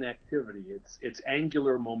plane activity. It's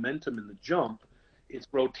angular momentum in the jump. It's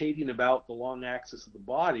rotating about the long axis of the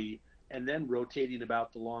body and then rotating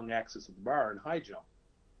about the long axis of the bar in high jump.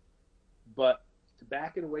 But to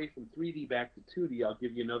back it away from 3D back to 2D, I'll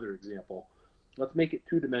give you another example. Let's make it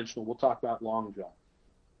 2-dimensional. We'll talk about long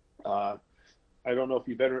jump. I don't know if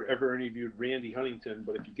you've ever interviewed Randy Huntington,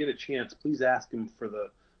 but if you get a chance, please ask him for the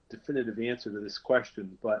definitive answer to this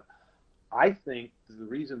question. But I think the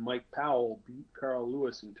reason Mike Powell beat Carl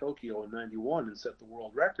Lewis in Tokyo in '91 and set the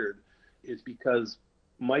world record is because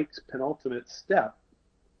Mike's penultimate step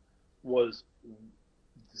was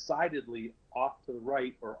decidedly off to the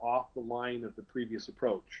right or off the line of the previous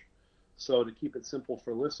approach. So to keep it simple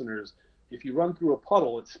for listeners, if you run through a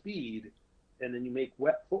puddle at speed and then you make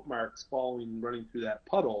wet foot marks following running through that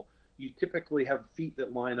puddle, you typically have feet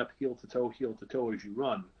that line up heel to toe as you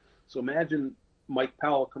run. So imagine Mike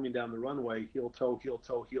Powell coming down the runway, heel toe, heel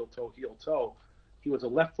toe, heel toe, heel toe. He was a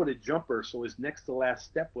left-footed jumper, so his next to last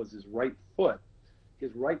step was his right foot.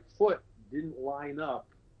 His right foot didn't line up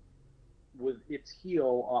with its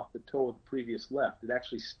heel off the toe of the previous left. It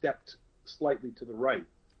actually stepped slightly to the right.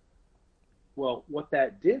 Well, what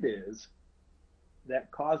that did is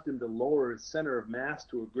that caused him to lower his center of mass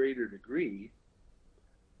to a greater degree,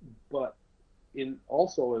 but in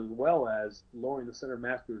also as well as lowering the center of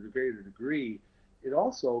mass to a greater degree, it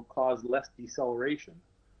also caused less deceleration.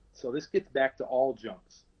 So this gets back to all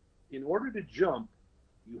jumps. In order to jump,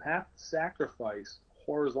 you have to sacrifice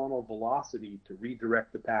horizontal velocity to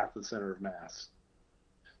redirect the path of the center of mass.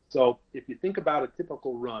 So if you think about a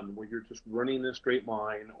typical run where you're just running in a straight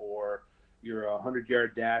line or you're a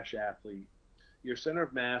 100-yard dash athlete, your center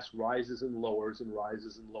of mass rises and lowers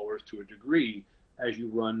to a degree as you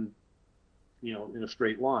run, in a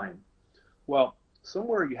straight line. Well,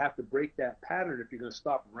 somewhere you have to break that pattern if you're going to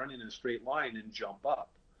stop running in a straight line and jump up.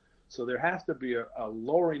 So there has to be a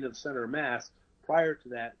lowering of center of mass prior to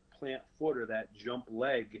that plant foot or that jump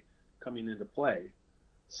leg coming into play.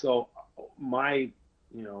 So my,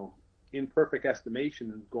 imperfect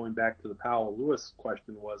estimation, going back to the Powell-Lewis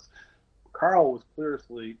question, was Carl was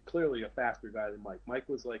clearly a faster guy than Mike. Mike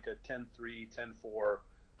was like a 10-3, 10-4,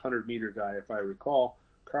 100-meter guy, if I recall.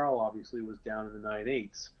 Carl obviously was down in the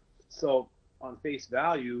 9/8. So on face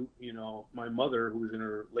value, my mother, who was in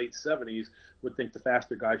her late 70s, would think the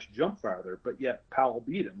faster guy should jump farther, but yet Powell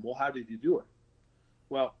beat him. Well, how did he do it?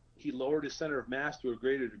 Well, he lowered his center of mass to a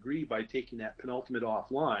greater degree by taking that penultimate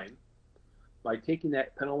offline. By taking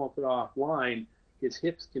that penultimate offline, his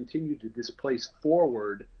hips continued to displace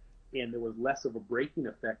forward, and there was less of a braking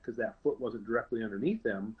effect because that foot wasn't directly underneath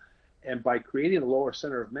him. And by creating a lower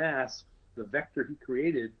center of mass, the vector he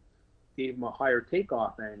created gave him a higher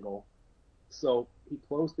takeoff angle. So he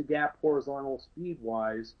closed the gap horizontal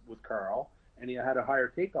speed-wise with Carl, and he had a higher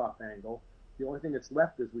takeoff angle. The only thing that's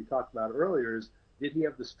left, as we talked about earlier, is did he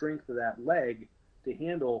have the strength of that leg to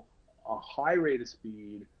handle a high rate of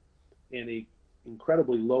speed and a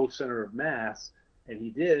incredibly low center of mass, and he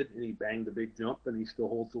did, and he banged the big jump, and he still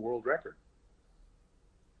holds the world record.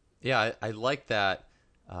 Yeah, I like that.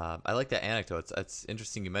 I like that anecdote. It's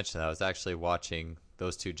interesting you mentioned that. I was actually watching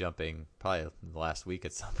those two jumping probably the last week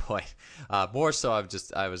at some point. More so,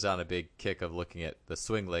 I was on a big kick of looking at the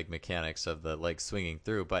swing leg mechanics of the leg swinging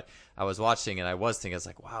through. But I was watching and I was thinking, I was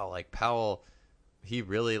like, wow, like Powell, he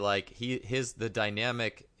really like the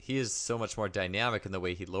dynamic. He is so much more dynamic in the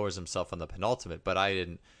way he lowers himself on the penultimate. But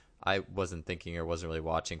I wasn't thinking or wasn't really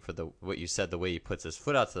watching for the what you said, the way he puts his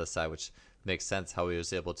foot out to the side, which makes sense how he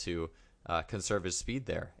was able to conserve his speed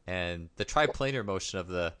there. And the triplanar motion of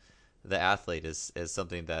the athlete is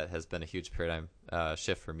something that has been a huge paradigm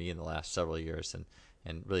shift for me in the last several years,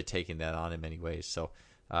 and really taking that on in many ways. So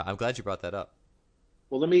I'm glad you brought that up.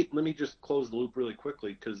 Well, let me just close the loop really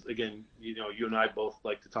quickly because again, you and I both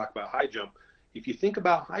like to talk about high jump. If you think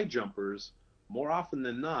about high jumpers, more often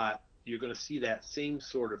than not, you're going to see that same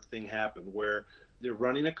sort of thing happen where they're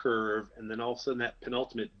running a curve and then all of a sudden that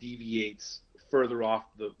penultimate deviates further off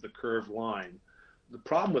the curved line. The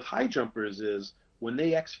problem with high jumpers is when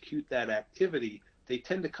they execute that activity, they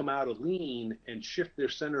tend to come out of lean and shift their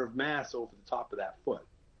center of mass over the top of that foot.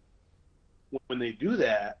 When they do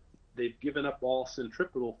that, they've given up all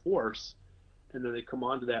centripetal force, and then they come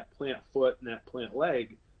onto that plant foot and that plant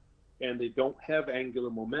leg, and they don't have angular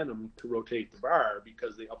momentum to rotate the bar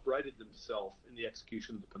because they uprighted themselves in the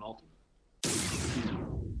execution of the penultimate.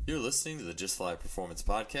 You're listening to the Just Fly Performance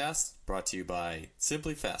Podcast, brought to you by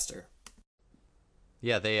Simply Faster.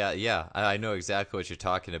 Yeah, I know exactly what you're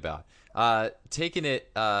talking about. Taking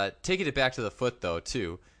it back to the foot though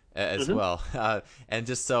too, as well. And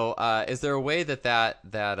just so, is there a way that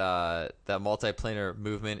multiplanar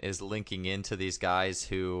movement is linking into these guys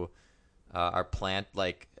who are plant,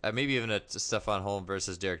 like maybe even a Stefan Holm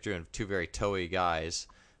versus Derek Drew, two very toey guys,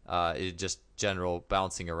 just general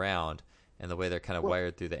bouncing around, and the way they're kind of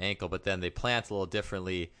wired through the ankle, but then they plant a little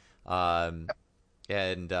differently.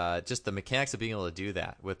 And just the mechanics of being able to do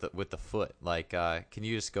that with the foot. Like, can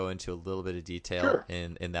you just go into a little bit of detail Sure.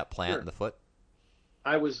 in that plant in the foot?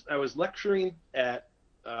 I was lecturing at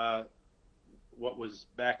what was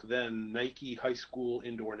back then Nike High School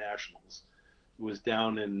Indoor Nationals. It was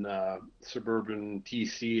down in suburban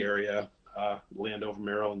TC area, Landover,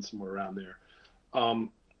 Maryland, somewhere around there.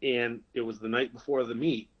 And it was the night before the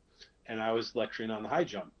meet, and I was lecturing on the high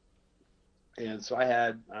jump. And so I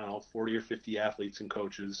had, I don't know, 40 or 50 athletes and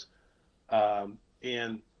coaches.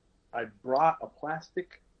 And I brought a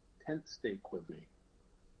plastic tent stake with me.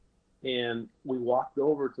 And we walked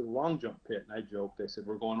over to the long jump pit, and I joked. I said,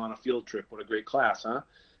 "We're going on a field trip. What a great class, huh?"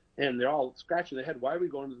 And they're all scratching their head. Why are we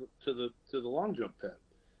going to the long jump pit?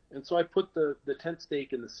 And so I put the tent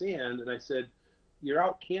stake in the sand, and I said, "You're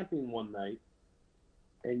out camping one night,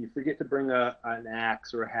 and you forget to bring an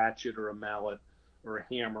axe or a hatchet or a mallet or a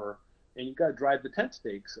hammer, and you've got to drive the tent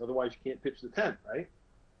stakes. Otherwise, you can't pitch the tent, right?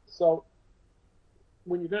 So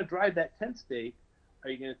when you're going to drive that tent stake, are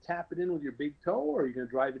you going to tap it in with your big toe, or are you going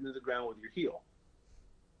to drive it into the ground with your heel?"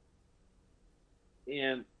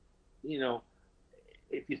 And,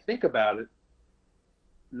 if you think about it,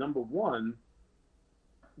 number one,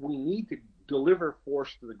 we need to deliver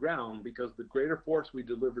force to the ground because the greater force we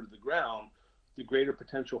deliver to the ground, the greater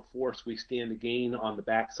potential force we stand to gain on the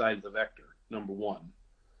backside of the vector, number one.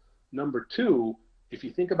 Number two, if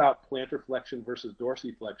you think about plantar flexion versus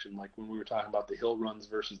dorsiflexion, like when we were talking about the hill runs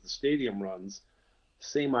versus the stadium runs,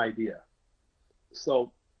 same idea.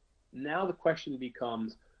 So now the question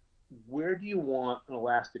becomes, where do you want an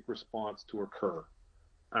elastic response to occur?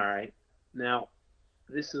 All right. Now,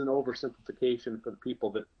 this is an oversimplification for the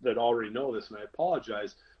people that already know this, and I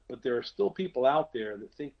apologize, but there are still people out there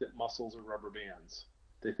that think that muscles are rubber bands.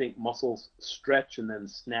 They think muscles stretch and then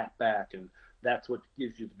snap back, and that's what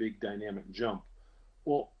gives you the big dynamic jump.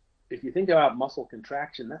 Well, if you think about muscle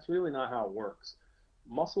contraction, that's really not how it works.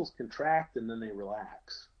 Muscles contract and then they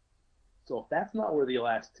relax. So if that's not where the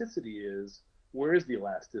elasticity is, where is the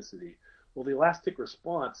elasticity? Well, the elastic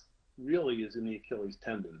response really is in the Achilles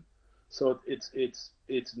tendon. So it's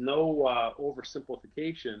no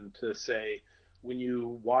oversimplification to say when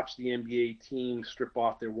you watch the NBA team strip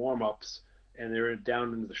off their warm-ups and they're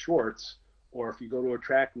down into the shorts, or if you go to a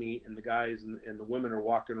track meet and the guys and the women are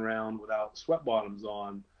walking around without sweat bottoms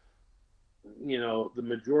on, the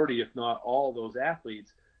majority, if not all, those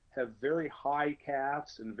athletes have very high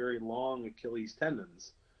calves and very long Achilles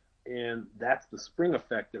tendons. And that's the spring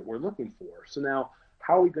effect that we're looking for. So now,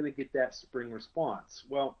 how are we going to get that spring response?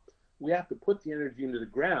 Well, we have to put the energy into the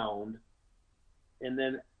ground, and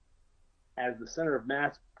then as the center of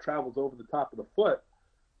mass travels over the top of the foot,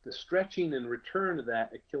 the stretching and return of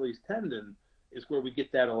that Achilles tendon is where we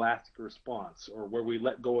get that elastic response, or where we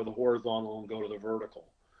let go of the horizontal and go to the vertical.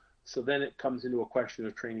 So then it comes into a question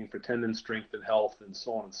of training for tendon strength and health and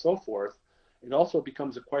so on and so forth. It also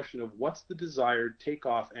becomes a question of what's the desired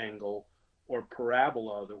takeoff angle or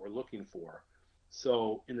parabola that we're looking for.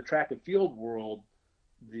 So in the track and field world,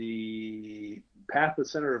 the path of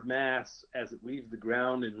center of mass as it leaves the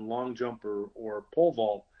ground in long jump or pole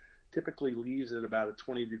vault typically leaves at about a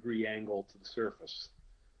 20-degree angle to the surface.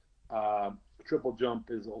 Triple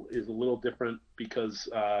jump is a little different because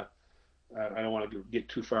I don't want to get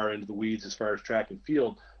too far into the weeds as far as track and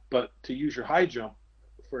field, but to use your high jump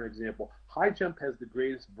for an example, high jump has the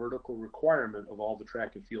greatest vertical requirement of all the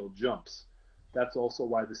track and field jumps. That's also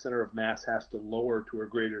why the center of mass has to lower to a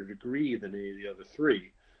greater degree than any of the other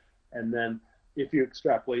three. And then if you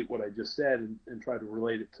extrapolate what I just said and try to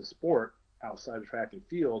relate it to sport outside of track and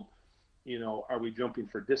field, are we jumping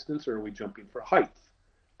for distance or are we jumping for height?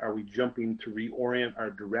 Are we jumping to reorient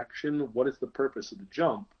our direction? What is the purpose of the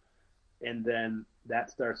jump? And then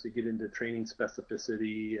that starts to get into training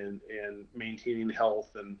specificity and maintaining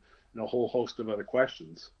health and a whole host of other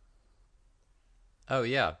questions. Oh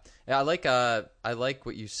yeah, yeah. I like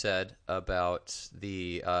what you said about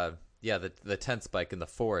the tent spike and the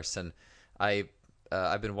force, and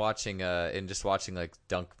I've been watching and just watching like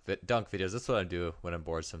dunk videos. That's what I do when I'm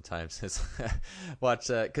bored sometimes. Is watch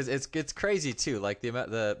because it's crazy too. Like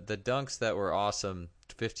the dunks that were awesome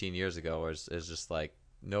 15 years ago is just like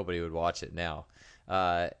nobody would watch it now.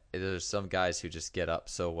 There's some guys who just get up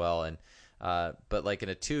so well, and but like in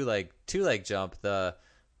a two leg jump,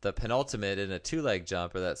 the penultimate in a two-leg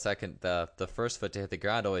jump, or that second, the first foot to hit the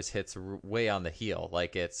ground always hits way on the heel,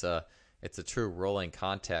 like it's a true rolling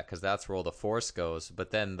contact, because that's where all the force goes. But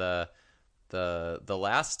then the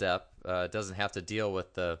last step doesn't have to deal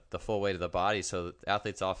with the full weight of the body, so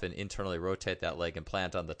athletes often internally rotate that leg and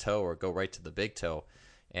plant on the toe or go right to the big toe,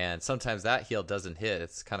 and sometimes that heel doesn't hit.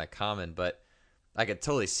 It's kind of common, but I could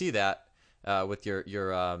totally see that. With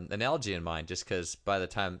your analogy in mind, just because by the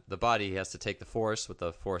time the body has to take the force with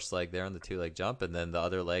the force leg there and the two-leg jump, and then the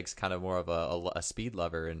other leg's kind of more of a speed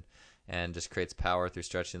lever and just creates power through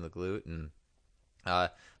stretching the glute. And I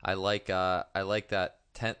like that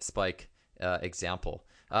tent spike example.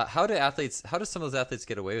 How do some of those athletes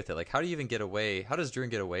get away with it? Like, how do you even get away? How does Drew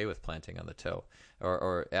get away with planting on the toe,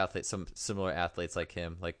 or athletes, some similar athletes like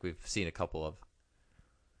him, like we've seen a couple of?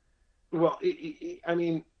 Well, I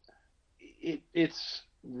mean, it's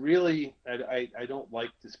really, I don't like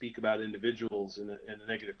to speak about individuals in a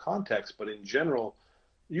negative context, but in general,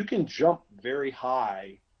 you can jump very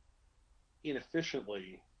high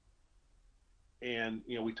inefficiently. And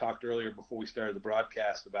we talked earlier before we started the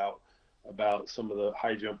broadcast about some of the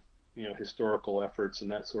high jump historical efforts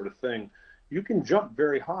and that sort of thing. You can jump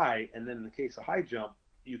very high, and then in the case of high jump,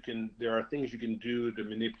 there are things you can do to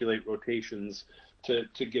manipulate rotations to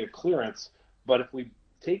get a clearance. But if we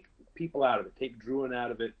take people out of it, take Druin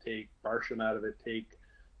out of it, take Barsham out of it, take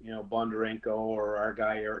Bondarenko or our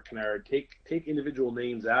guy Eric Kennard, take individual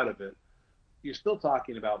names out of it, you're still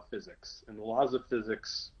talking about physics and the laws of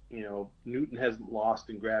physics. Newton hasn't lost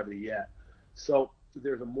in gravity yet, so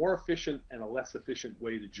there's a more efficient and a less efficient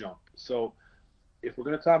way to jump. So if we're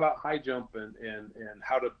going to talk about high jump and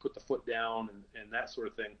how to put the foot down and that sort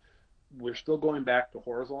of thing, we're still going back to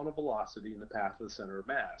horizontal velocity in the path of the center of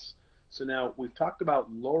mass. So now we've talked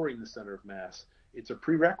about lowering the center of mass. It's a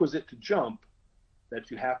prerequisite to jump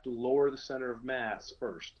that you have to lower the center of mass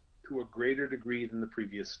first to a greater degree than the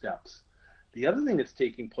previous steps. The other thing that's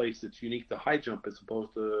taking place that's unique to high jump as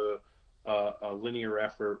opposed to a linear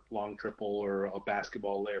effort, long triple, or a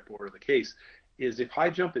basketball layup, or the case, is if high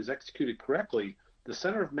jump is executed correctly, the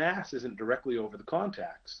center of mass isn't directly over the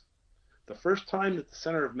contacts. The first time that the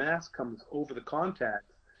center of mass comes over the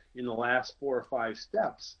contact in the last 4 or 5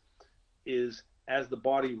 steps is as the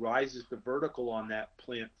body rises to vertical on that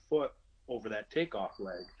plant foot over that takeoff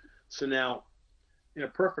leg. So now, in a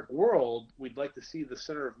perfect world, we'd like to see the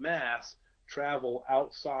center of mass travel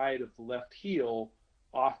outside of the left heel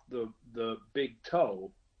off the big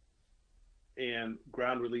toe and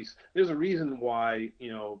ground release. There's a reason why,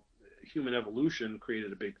 human evolution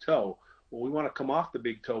created a big toe. Well, we want to come off the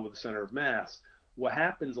big toe with the center of mass. What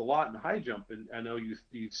happens a lot in high jump, and I know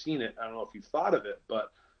you've seen it, I don't know if you've thought of it,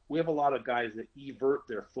 but we have a lot of guys that evert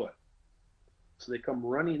their foot. So they come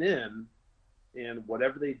running in, and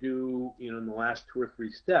whatever they do, in the last 2 or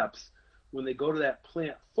 3 steps, when they go to that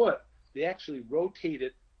plant foot, they actually rotate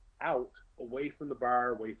it out away from the bar,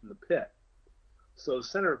 away from the pit. So the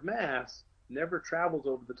center of mass never travels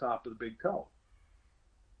over the top of the big toe.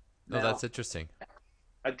 Now, oh, that's interesting.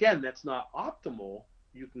 Again, that's not optimal.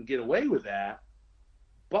 You can get away with that,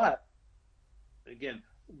 but again,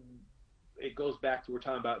 it goes back to we're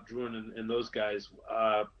talking about Druin and those guys.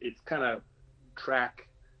 It's kind of track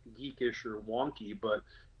geekish or wonky, but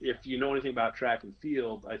if you know anything about track and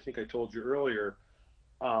field, I think I told you earlier,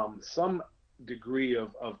 some degree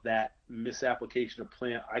of that misapplication of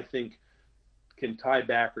plant, I think, can tie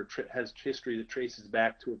back or has history that traces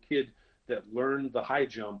back to a kid that learned the high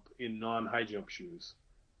jump in non-high jump shoes.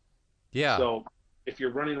 Yeah. So if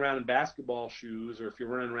you're running around in basketball shoes, or if you're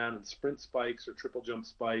running around in sprint spikes or triple jump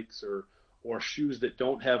spikes, or shoes that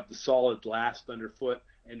don't have the solid last underfoot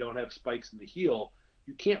and don't have spikes in the heel,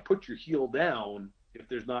 you can't put your heel down if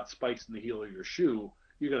there's not spikes in the heel of your shoe.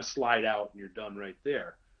 You're going to slide out and you're done right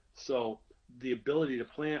there. So the ability to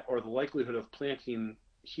plant, or the likelihood of planting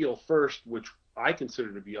heel first, which I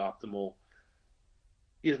consider to be optimal,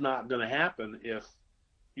 is not going to happen if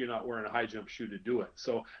you're not wearing a high jump shoe to do it.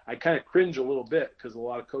 So I kind of cringe a little bit because a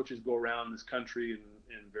lot of coaches go around this country and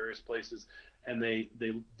in various places, and they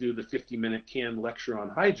do the 50-minute canned lecture on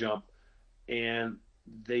high jump, and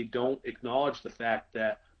they don't acknowledge the fact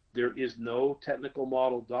that there is no technical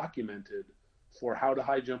model documented for how to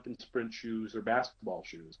high jump in sprint shoes or basketball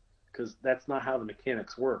shoes, because that's not how the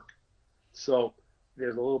mechanics work. So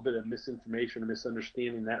there's a little bit of misinformation or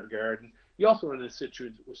misunderstanding in that regard. And you also run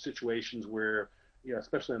into situations where,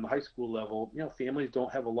 especially on the high school level, families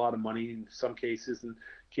don't have a lot of money in some cases and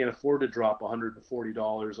can't afford to drop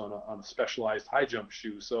 $140 on a specialized high jump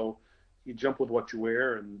shoe. So you jump with what you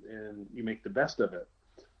wear and you make the best of it.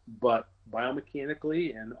 But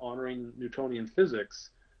biomechanically and honoring Newtonian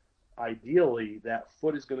physics, ideally that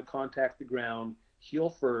foot is going to contact the ground, heel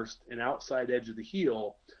first, and outside edge of the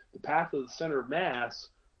heel. The path of the center of mass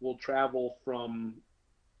will travel from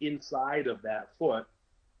inside of that foot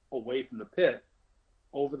away from the pit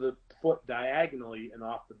over the foot diagonally and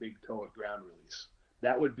off the big toe at ground release.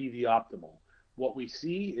 That would be the optimal. What we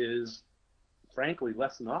see is, frankly,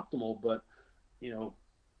 less than optimal, but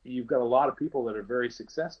you've got a lot of people that are very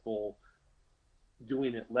successful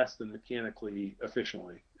doing it less than mechanically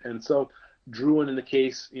efficiently. And so Druin, in the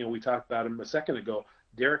case, we talked about him a second ago,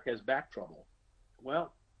 Derek has back trouble.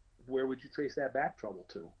 Well, where would you trace that back trouble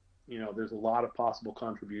to? There's a lot of possible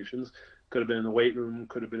contributions. Could have been in the weight room,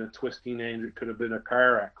 could have been a twisting injury, could have been a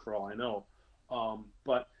car wreck for all I know.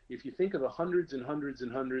 But if you think of the hundreds and hundreds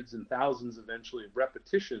and hundreds and thousands eventually of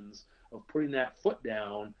repetitions of putting that foot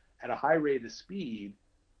down at a high rate of speed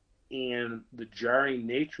and the jarring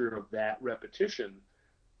nature of that repetition,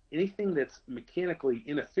 anything that's mechanically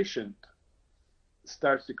inefficient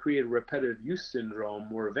starts to create a repetitive use syndrome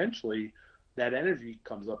where eventually that energy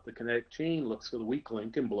comes up the kinetic chain, looks for the weak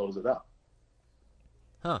link, and blows it up.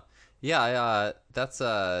 Huh. Yeah, that's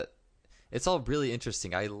it's all really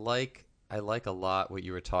interesting. I like a lot what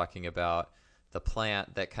you were talking about, the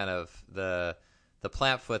plant that kind of the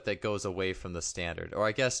plant foot that goes away from the standard. Or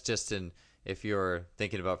I guess just if you're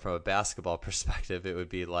thinking about from a basketball perspective, it would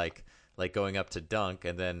be like going up to dunk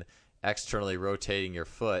and then externally rotating your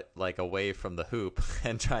foot like away from the hoop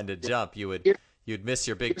and trying to jump. You'd miss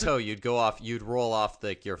your big toe. You'd roll off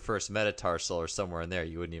your first metatarsal or somewhere in there.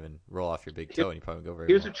 You wouldn't even roll off your big toe, and you probably wouldn't go very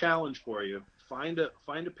Here's well. a challenge for you. Find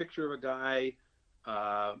a picture of a guy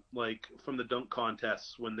like from the dunk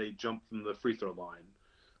contests when they jump from the free throw line,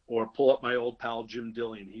 or pull up my old pal Jim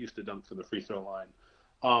Dillian. He used to dunk from the free throw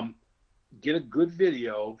line. Get a good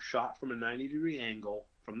video shot from a 90-degree angle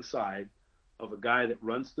from the side of a guy that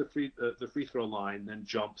runs the free throw line, then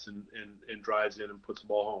jumps and drives in and puts the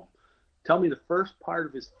ball home. Tell me the first part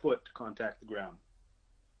of his foot to contact the ground.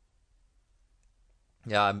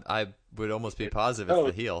 Yeah, I would almost be positive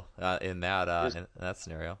it's the heel in that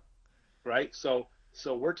scenario. Right. So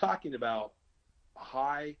we're talking about a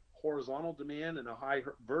high horizontal demand and a high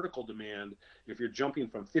vertical demand. If you're jumping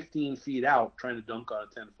from 15 feet out trying to dunk on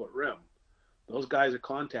a 10-foot rim, those guys are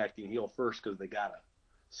contacting heel first because they gotta.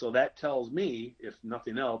 So that tells me, if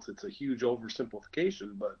nothing else, it's a huge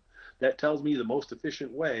oversimplification, but that tells me the most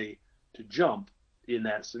efficient way to jump in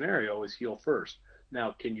that scenario is heel first.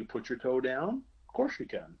 Now, can you put your toe down? Of course you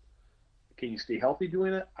can. Can you stay healthy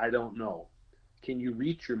doing it? I don't know. Can you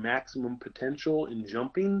reach your maximum potential in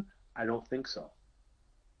jumping? I don't think so.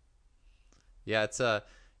 Yeah, it's an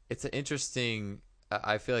interesting.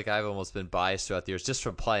 I feel like I've almost been biased throughout the years just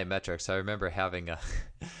from plyometrics. I remember having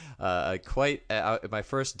my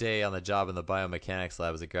first day on the job in the biomechanics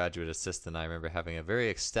lab as a graduate assistant. I remember having a very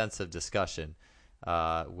extensive discussion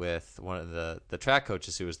with one of the track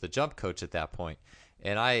coaches who was the jump coach at that point.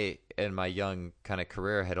 And I, in my young kind of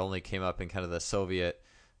career, had only came up in kind of the Soviet.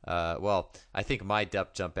 I think my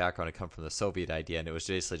depth jump background had come from the Soviet idea, and it was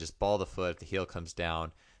basically just ball the foot. If the heel comes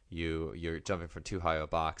down, you're jumping from too high a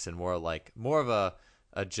box, and more of a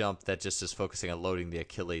a jump that just is focusing on loading the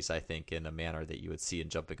Achilles, I think, in a manner that you would see in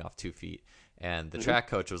jumping off 2 feet. And the track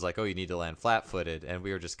coach was like, "Oh, you need to land flat-footed," and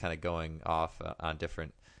we were just kind of going off on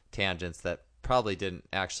different tangents that probably didn't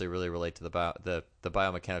actually really relate to the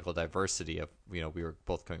biomechanical diversity of, we were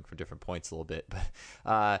both coming from different points a little bit,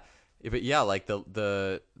 but yeah, like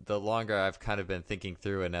the longer I've kind of been thinking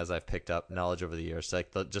through, and as I've picked up knowledge over the years,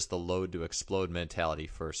 like just the load to explode mentality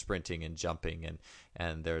for sprinting and jumping,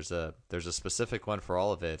 and there's a specific one for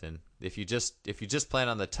all of it. And if you just plan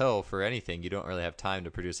on the toe for anything, you don't really have time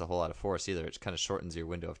to produce a whole lot of force either. It kind of shortens your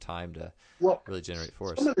window of time to really generate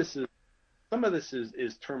force. Some of this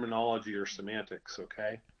is terminology or semantics,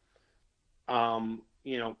 okay?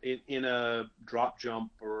 In a drop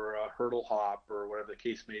jump or a hurdle hop or whatever the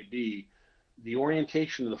case may be, the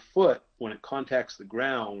orientation of the foot when it contacts the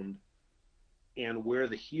ground and where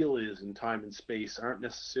the heel is in time and space aren't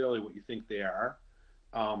necessarily what you think they are.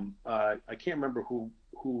 I can't remember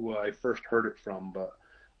who I first heard it from, but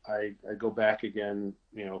I go back again,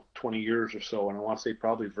 20 years or so, and I want to say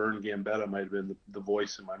probably Vern Gambetta might have been the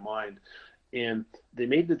voice in my mind. And they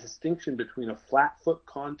made the distinction between a flat foot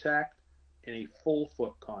contact and a full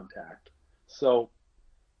foot contact. So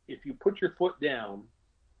if you put your foot down,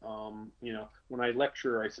 when I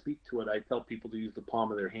lecture, I speak to it, I tell people to use the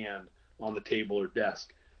palm of their hand on the table or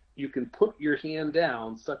desk. You can put your hand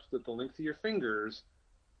down such that the length of your fingers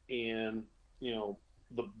and,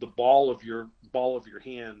 the ball of your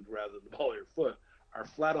hand rather than the ball of your foot are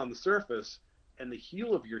flat on the surface, and the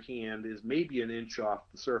heel of your hand is maybe an inch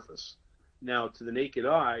off the surface. Now, to the naked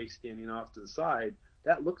eye, standing off to the side,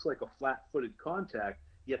 that looks like a flat-footed contact,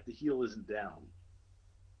 yet the heel isn't down.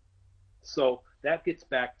 So that gets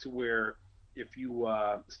back to where if you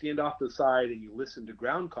stand off to the side and you listen to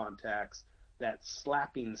ground contacts, that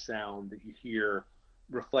slapping sound that you hear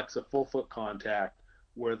reflects a full foot contact,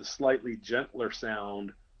 where the slightly gentler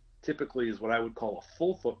sound typically is what I would call a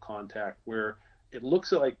full foot contact, where it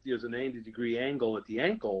looks like there's a 90-degree angle at the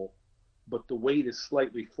ankle, but the weight is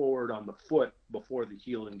slightly forward on the foot before the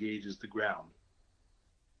heel engages the ground.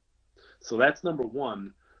 So that's number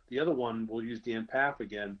one. The other one, we'll use Dan Paff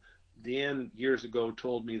again. Dan years ago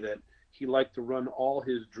told me that he liked to run all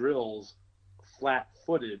his drills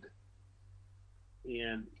flat-footed,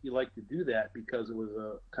 and he liked to do that because it was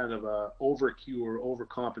a kind of a overcue or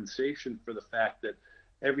overcompensation for the fact that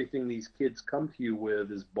everything these kids come to you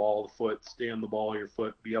with is ball of the foot, stay on the ball of your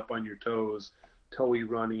foot, be up on your toes, toe-y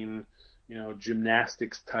running,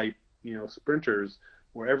 gymnastics type, sprinters,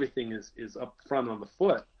 where everything is up front on the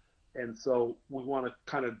foot. And so we want to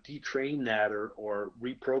kind of detrain that or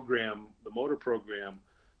reprogram the motor program.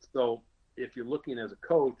 So if you're looking as a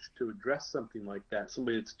coach to address something like that,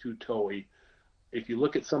 somebody that's too toe-y, if you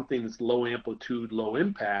look at something that's low amplitude, low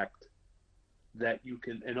impact, that you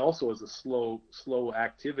can, and also as a slow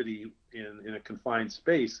activity in a confined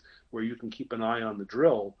space where you can keep an eye on the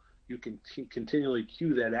drill, you can continually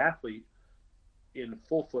cue that athlete in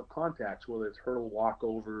full foot contacts, whether it's hurdle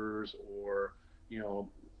walkovers or,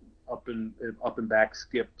 up and back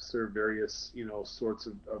skips or various, sorts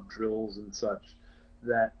of drills and such,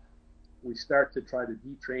 that we start to try to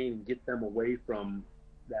detrain and get them away from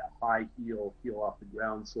that high heel off the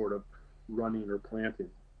ground sort of running or planting.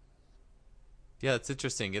 Yeah, it's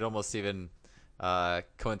interesting. It almost even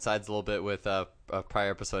coincides a little bit with a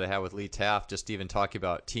prior episode I had with Lee Taft, just even talking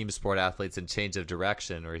about team sport athletes and change of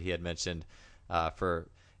direction, where he had mentioned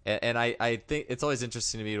and I think it's always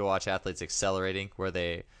interesting to me to watch athletes accelerating, where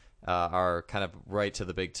they are kind of right to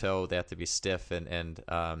the big toe. They have to be stiff and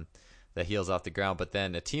the heels off the ground. But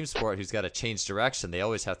then a team sport who's got to change direction, they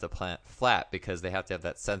always have to plant flat because they have to have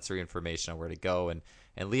that sensory information on where to go.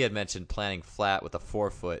 And Lee had mentioned planting flat with a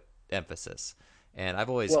forefoot emphasis. And I've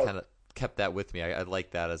always kind of kept that with me. I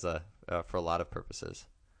like that as for a lot of purposes.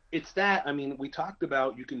 It's that, we talked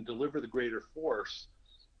about you can deliver the greater force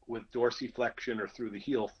with dorsiflexion or through the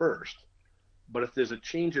heel first. But if there's a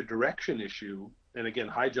change of direction issue, and again,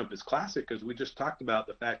 high jump is classic because we just talked about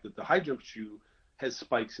the fact that the high jump shoe has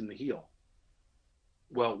spikes in the heel.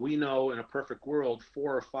 Well, we know in a perfect world,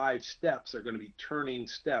 4 or 5 steps are going to be turning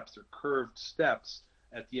steps or curved steps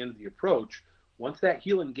at the end of the approach. Once that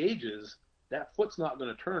heel engages, that foot's not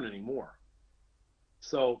going to turn anymore.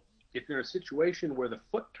 So if you're in a situation where the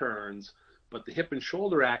foot turns, but the hip and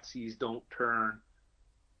shoulder axes don't turn,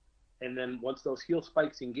 and then once those heel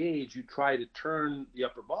spikes engage, you try to turn the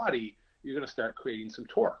upper body, you're going to start creating some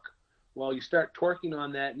torque. Well, you start torquing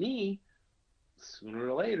on that knee, sooner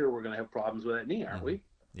or later, we're going to have problems with that knee, aren't we?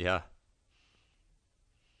 Yeah.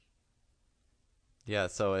 Yeah.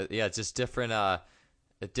 So just different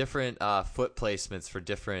foot placements for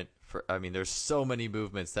I mean, there's so many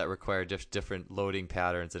movements that require different loading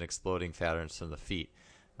patterns and exploding patterns from the feet,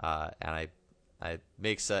 and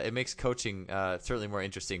it makes coaching certainly more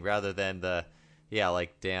interesting rather than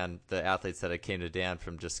like Dan, the athletes that I came to Dan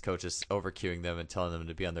from, just coaches overcueing them and telling them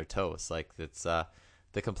to be on their toes. Like it's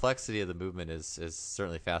the complexity of the movement is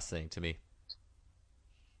certainly fascinating to me.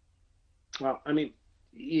 Well, I mean,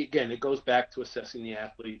 again, it goes back to assessing the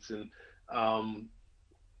athletes and um,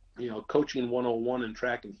 coaching 101 in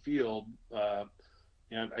track and field. I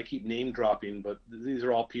keep name dropping, but these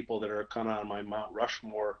are all people that are kind of on my Mount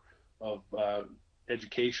Rushmore of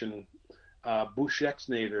education. Bush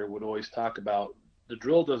Exnader would always talk about the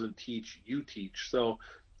drill doesn't teach, you teach. So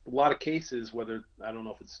a lot of cases, whether I don't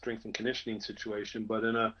know if it's strength and conditioning situation, but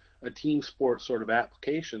in a team sport sort of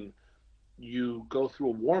application, you go through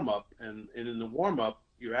a warm up, and in the warm up,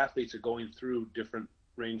 your athletes are going through different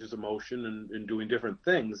ranges of motion and doing different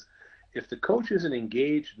things. If the coach isn't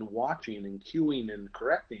engaged in watching and cueing and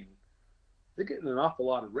correcting, they're getting an awful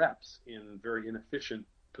lot of reps in very inefficient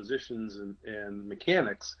positions and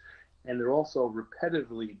mechanics. And they're also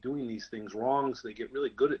repetitively doing these things wrong, so they get really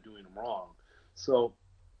good at doing them wrong. So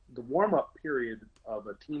the warm up period of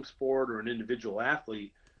a team sport or an individual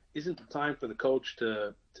athlete isn't the time for the coach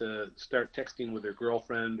to start texting with their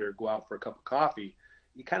girlfriend or go out for a cup of coffee.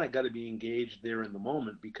 You kind of got to be engaged there in the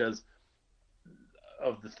moment because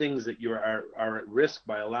of the things that are at risk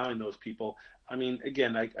by allowing those people. I mean,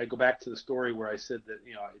 again, I go back to the story where I said that,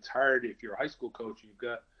 it's hard if you're a high school coach and you've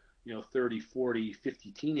got, 30, 40,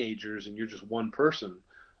 50 teenagers and you're just one person.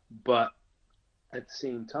 But at the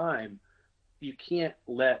same time, you can't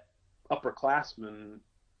let upperclassmen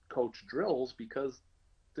coach drills because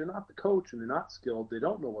they're not the coach and they're not skilled. They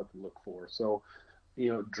don't know what to look for. So,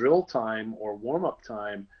 drill time or warm up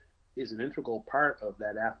time is an integral part of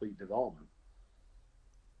that athlete development.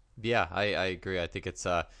 Yeah, I agree. I think it's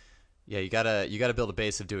yeah, you gotta build a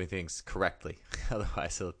base of doing things correctly,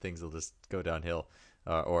 otherwise things will just go downhill,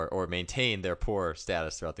 or maintain their poor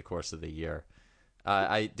status throughout the course of the year.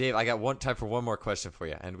 Dave, I got one time for one more question for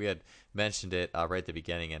you, and we had mentioned it right at the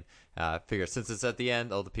beginning, and figure since it's at the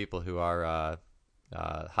end, all the people who are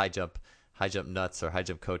high jump nuts or high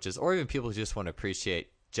jump coaches, or even people who just want to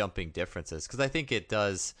appreciate jumping differences, because I think it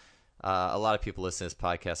does. A lot of people listening to this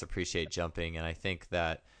podcast appreciate jumping, and I think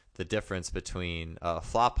that the difference between a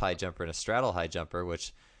flop high jumper and a straddle high jumper,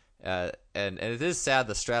 which and it is sad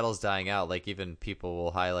the straddle's dying out. Like even people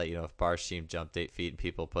will highlight, if Barshim jumped 8 feet, and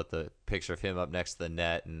people put the picture of him up next to the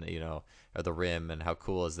net and or the rim, and how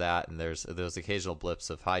cool is that? And there's those occasional blips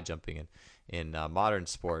of high jumping in modern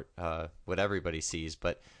sport, what everybody sees,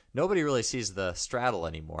 but nobody really sees the straddle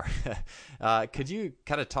anymore. Could you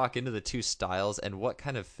kind of talk into the two styles and what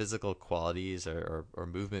kind of physical qualities or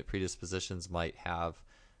movement predispositions might have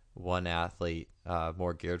one athlete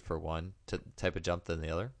more geared for one type of jump than the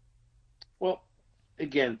other? Well,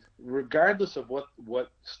 again, regardless of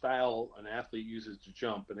what style an athlete uses to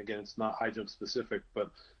jump, and again, it's not high jump specific,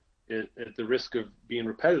 but at the risk of being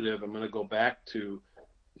repetitive, I'm going to go back to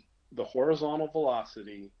the horizontal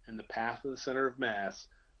velocity and the path of the center of mass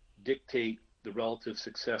dictate the relative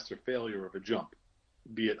success or failure of a jump,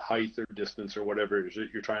 be it height or distance or whatever it is that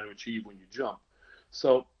you're trying to achieve when you jump.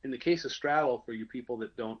 So in the case of straddle, for you people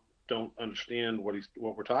that don't understand what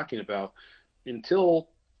we're talking about, until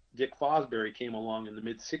Dick Fosbury came along in the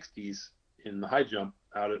mid '60s in the high jump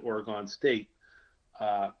out at Oregon State,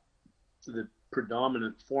 the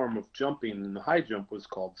predominant form of jumping in the high jump was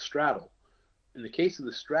called straddle. In the case of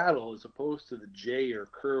the straddle, as opposed to the J or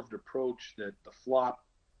curved approach that the flop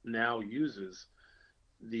now uses,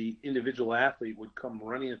 the individual athlete would come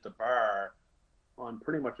running at the bar on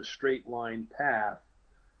pretty much a straight line path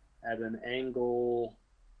at an angle,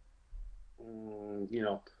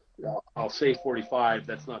 I'll say 45.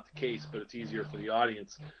 That's not the case, but it's easier for the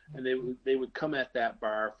audience. And they would come at that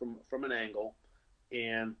bar from an angle,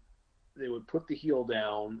 and they would put the heel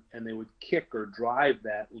down and they would kick or drive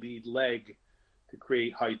that lead leg to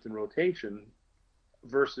create height and rotation.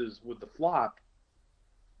 Versus with the flop,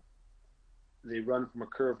 they run from a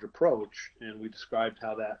curved approach, and we described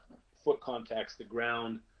how that foot contacts the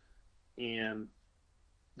ground, and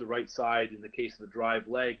the right side, in the case of the drive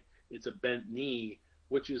leg, it's a bent knee,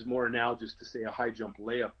 which is more analogous to, say, a high jump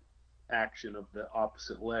layup action of the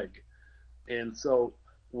opposite leg. And so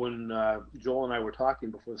when Joel and I were talking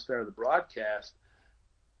before the start of the broadcast,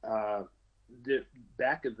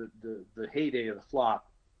 back at the heyday of the flop,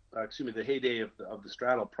 the heyday of the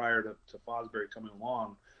straddle prior to Fosbury coming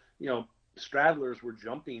along, straddlers were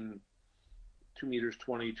jumping 2 meters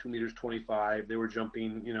 20, 2 meters 25. They were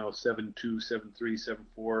jumping, 7.2, 7.3,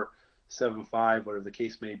 7.4, 7.5, whatever the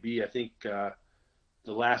case may be. I think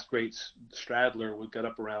The last great straddler would got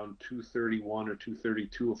up around 231 or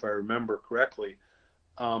 232, if I remember correctly.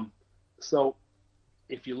 Um, so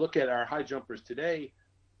if you look at our high jumpers today,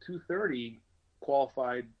 230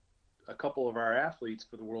 qualified a couple of our athletes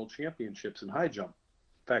for the world championships in high jump.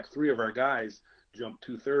 In fact, three of our guys jumped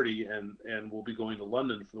 230 and will be going to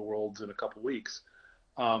London for the worlds in a couple of weeks.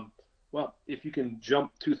 Um, well, if you can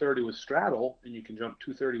jump 230 with straddle and you can jump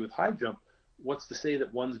 230 with high jump, what's to say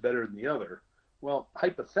that one's better than the other? Well,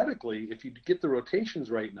 hypothetically, if you get the rotations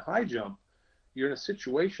right in high jump, you're in a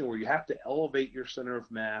situation where you have to elevate your center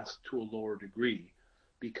of mass to a lower degree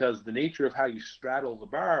because the nature of how you straddle the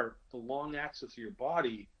bar, the long axis of your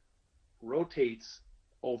body rotates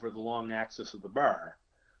over the long axis of the bar.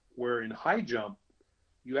 Where in high jump,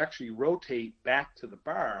 you actually rotate back to the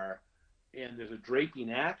bar and there's a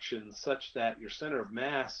draping action such that your center of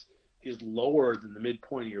mass is lower than the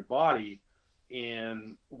midpoint of your body.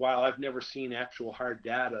 And while I've never seen actual hard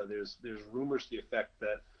data, there's rumors to the effect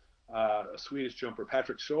that a Swedish jumper,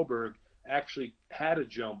 Patrick Sjöberg, actually had a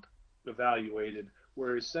jump evaluated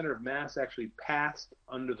where his center of mass actually passed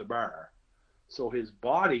under the bar. So his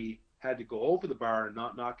body had to go over the bar and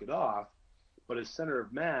not knock it off, but his center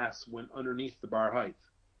of mass went underneath the bar height.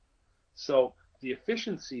 So the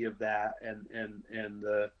efficiency of that and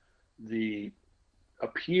the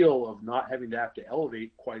appeal of not having to have to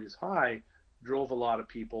elevate quite as high drove a lot of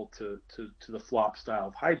people to the flop style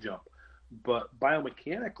of high jump. But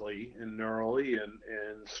biomechanically and neurally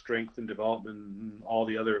and strength and development and all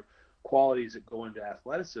the other qualities that go into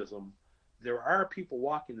athleticism, there are people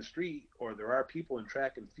walking the street or there are people in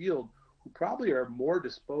track and field who probably are more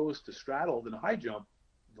disposed to straddle than high jump.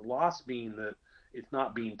 The loss being that it's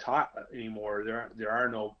not being taught anymore. There are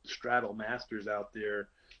no straddle masters out there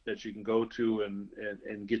that you can go to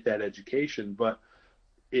and get that education. But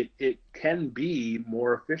it can be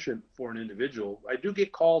more efficient for an individual. I do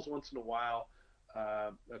get calls once in a while,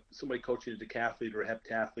 somebody coaching a decathlete or a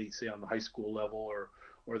heptathlete, say on the high school level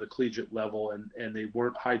or the collegiate level, and they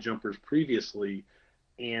weren't high jumpers previously,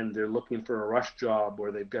 and they're looking for a rush job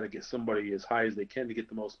where they've got to get somebody as high as they can to get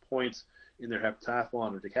the most points in their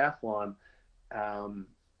heptathlon or decathlon.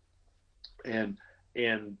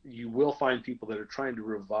 And you will find people that are trying to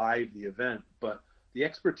revive the event, but the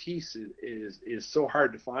expertise is so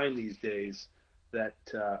hard to find these days that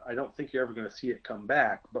I don't think you're ever going to see it come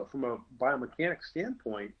back. But from a biomechanics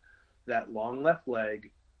standpoint, that long left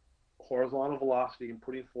leg, horizontal velocity and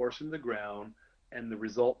putting force in the ground, and the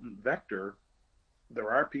resultant vector,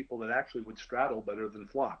 there are people that actually would straddle better than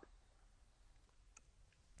flop.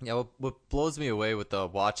 Yeah, what blows me away with the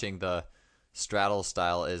watching the straddle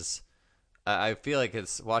style is I feel like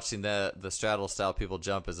it's watching the straddle style people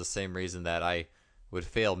jump is the same reason that I would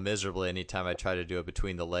fail miserably anytime I try to do a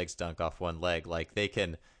between the legs dunk off one leg. Like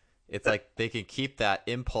it's like they can keep that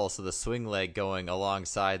impulse of the swing leg going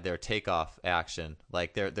alongside their takeoff action.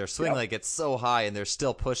 Like their swing leg gets so high and they're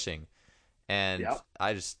still pushing. And Yep.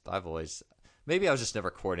 I've always, maybe I was just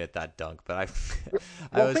never coordinated at that dunk, but I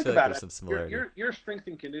Well, always think feel like about there's it. some You're, similarity. you're, you're a strength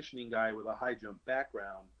and conditioning guy with a high jump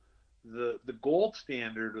background. The gold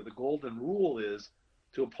standard or the golden rule is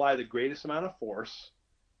to apply the greatest amount of force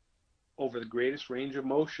over the greatest range of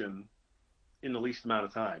motion in the least amount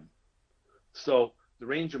of time. So the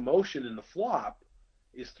range of motion in the flop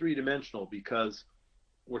is three-dimensional because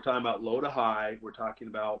we're talking about low to high, we're talking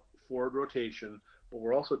about forward rotation, but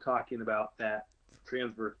we're also talking about that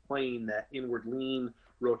transverse plane, that inward lean,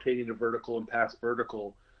 rotating to vertical and past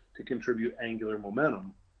vertical to contribute angular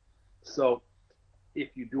momentum. So if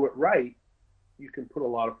you do it right, you can put a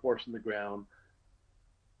lot of force in the ground.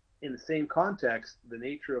 In the same context, the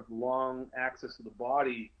nature of the long axis of the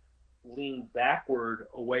body lean backward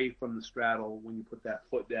away from the straddle when you put that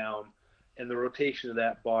foot down, and the rotation of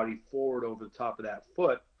that body forward over the top of that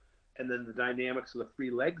foot, and then the dynamics of the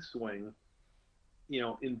free leg swing.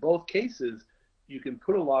 In both cases, you can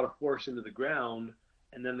put a lot of force into the ground,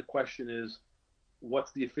 and then the question is,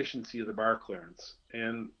 what's the efficiency of the bar clearance?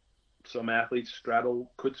 And some athletes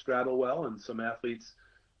could straddle well, and some athletes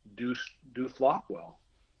do flop well.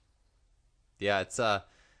 Yeah,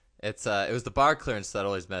 it was the bar clearance that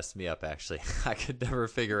always messed me up. Actually, I could never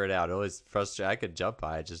figure it out. It always frustrated. I could jump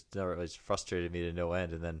high, it just never. It was frustrated me to no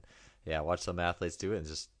end. And then, yeah, watch some athletes do it, and it's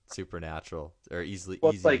just supernatural or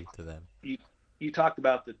Well, it's like easy to them. you, you talked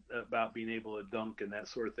about about being able to dunk and that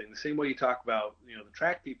sort of thing. The same way you talk about, the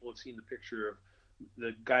track people have seen the picture of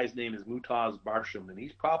the guy's name is Mutaz Barsham, and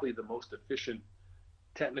he's probably the most efficient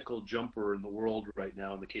technical jumper in the world right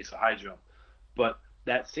now in the case of high jump. But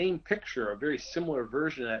that same picture, a very similar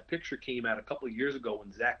version of that picture, came out a couple of years ago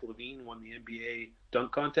when Zach LaVine won the NBA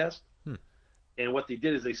dunk contest. Hmm. And what they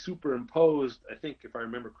did is they superimposed, I think if I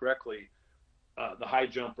remember correctly, the high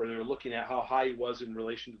jumper. They were looking at how high he was in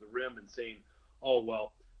relation to the rim and saying, oh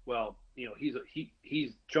well,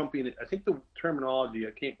 he's jumping. I think the terminology,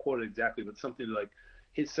 I can't quote it exactly, but something like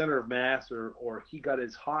his center of mass, or he got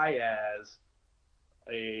as high as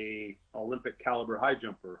a Olympic caliber high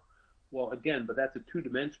jumper. Well, again, but that's a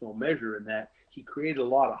two-dimensional measure in that he created a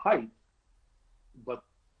lot of height, but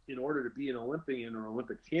in order to be an Olympian or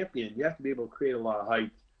Olympic champion, you have to be able to create a lot of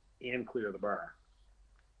height and clear the bar.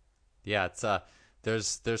 Yeah, it's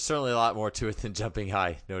there's certainly a lot more to it than jumping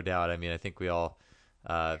high, no doubt. I mean, I think we all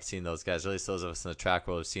have seen those guys. At least those of us in the track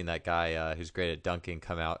world have seen that guy who's great at dunking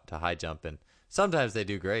come out to high jump, and sometimes they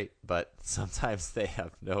do great, but sometimes they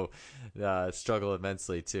have no struggle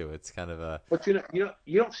immensely too. It's kind of a But you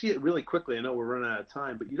don't see it really quickly. I know we're running out of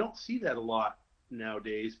time, but you don't see that a lot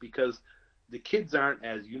nowadays because the kids aren't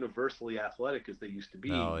as universally athletic as they used to be.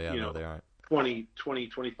 no, yeah, no, they aren't.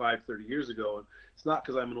 25, 30 years ago. And it's not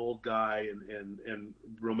because I'm an old guy and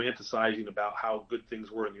romanticizing about how good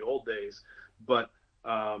things were in the old days, but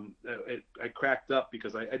I cracked up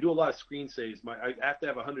because I do a lot of screen saves. I have to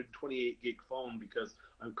have a 128 gig phone because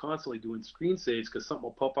I'm constantly doing screen saves because something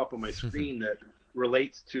will pop up on my screen that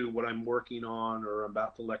relates to what I'm working on or I'm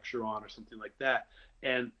about to lecture on or something like that.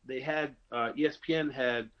 And they had ESPN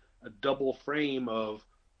had a double frame of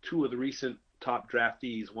two of the recent top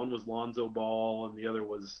draftees. One was Lonzo Ball, and the other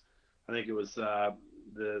was, I think it was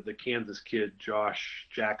the Kansas kid, Josh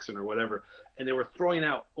Jackson or whatever. And they were throwing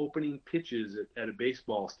out opening pitches at a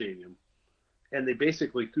baseball stadium, and they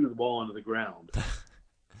basically threw the ball into the ground.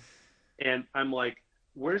 And I'm like,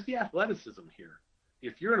 where's the athleticism here?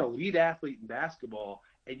 If you're an elite athlete in basketball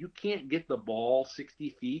and you can't get the ball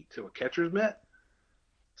 60 feet to a catcher's mitt,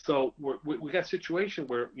 so we got a situation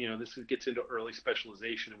where, this gets into early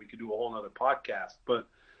specialization and we could do a whole nother podcast, but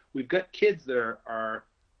we've got kids that are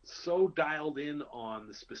so dialed in on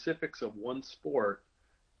the specifics of one sport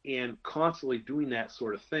and constantly doing that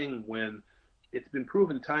sort of thing when it's been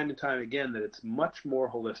proven time and time again that it's much more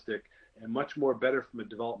holistic and much more better from a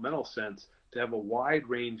developmental sense to have a wide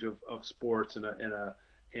range of sports and a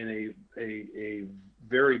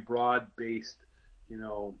very broad based,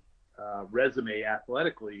 resume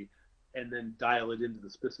athletically, and then dial it into the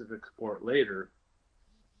specific sport later.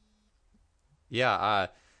 Yeah,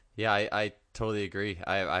 I totally agree.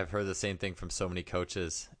 I've heard the same thing from so many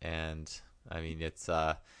coaches, and I mean it's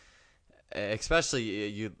especially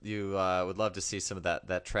you would love to see some of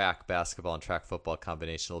that track basketball and track football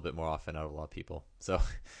combination a little bit more often out of a lot of people. So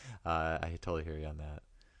I totally hear you on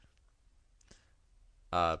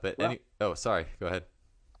that. Sorry, go ahead.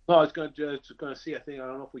 No, I was going to see. I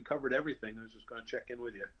don't know if we covered everything. I was just going to check in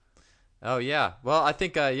with you. Oh yeah. Well, I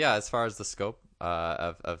think as far as the scope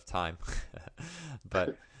of time,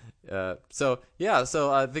 but so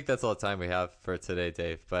I think that's all the time we have for today,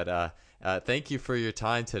 Dave. But thank you for your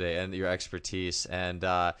time today and your expertise, and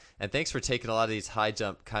thanks for taking a lot of these high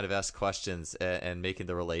jump kind of esque questions and making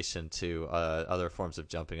the relation to other forms of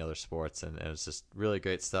jumping, other sports, and it was just really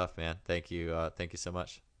great stuff, man. Thank you so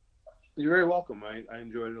much. You're very welcome. I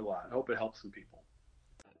enjoyed it a lot. I hope it helps some people.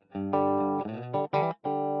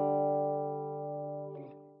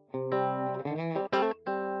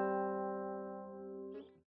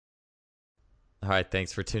 All right,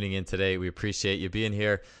 thanks for tuning in today. We appreciate you being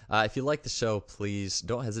here. If you like the show, please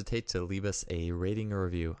don't hesitate to leave us a rating or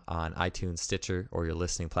review on iTunes, Stitcher, or your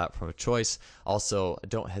listening platform of choice. Also,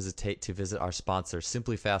 don't hesitate to visit our sponsor,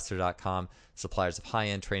 SimplyFaster.com, suppliers of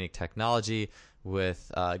high-end training technology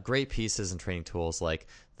with great pieces and training tools like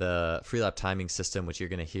the Freelap timing system, which you're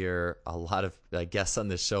going to hear a lot of guests on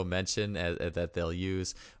this show mention that they'll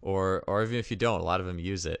use, or even if you don't, a lot of them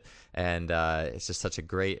use it. And it's just such a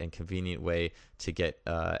great and convenient way to get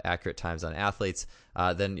accurate times on athletes.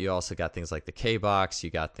 Then you also got things like the K-Box. You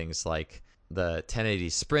got things like the 1080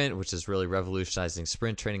 Sprint, which is really revolutionizing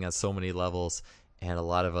sprint training on so many levels, and a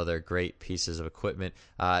lot of other great pieces of equipment.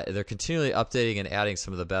 They're continually updating and adding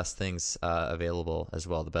some of the best things available as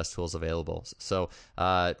well, the best tools available. So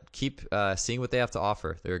keep seeing what they have to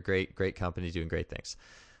offer. They're a great company doing great things.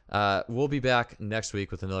 We'll be back next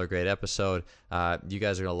week with another great episode. You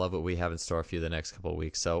guys are going to love what we have in store for you the next couple of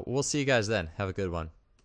weeks. So we'll see you guys then. Have a good one.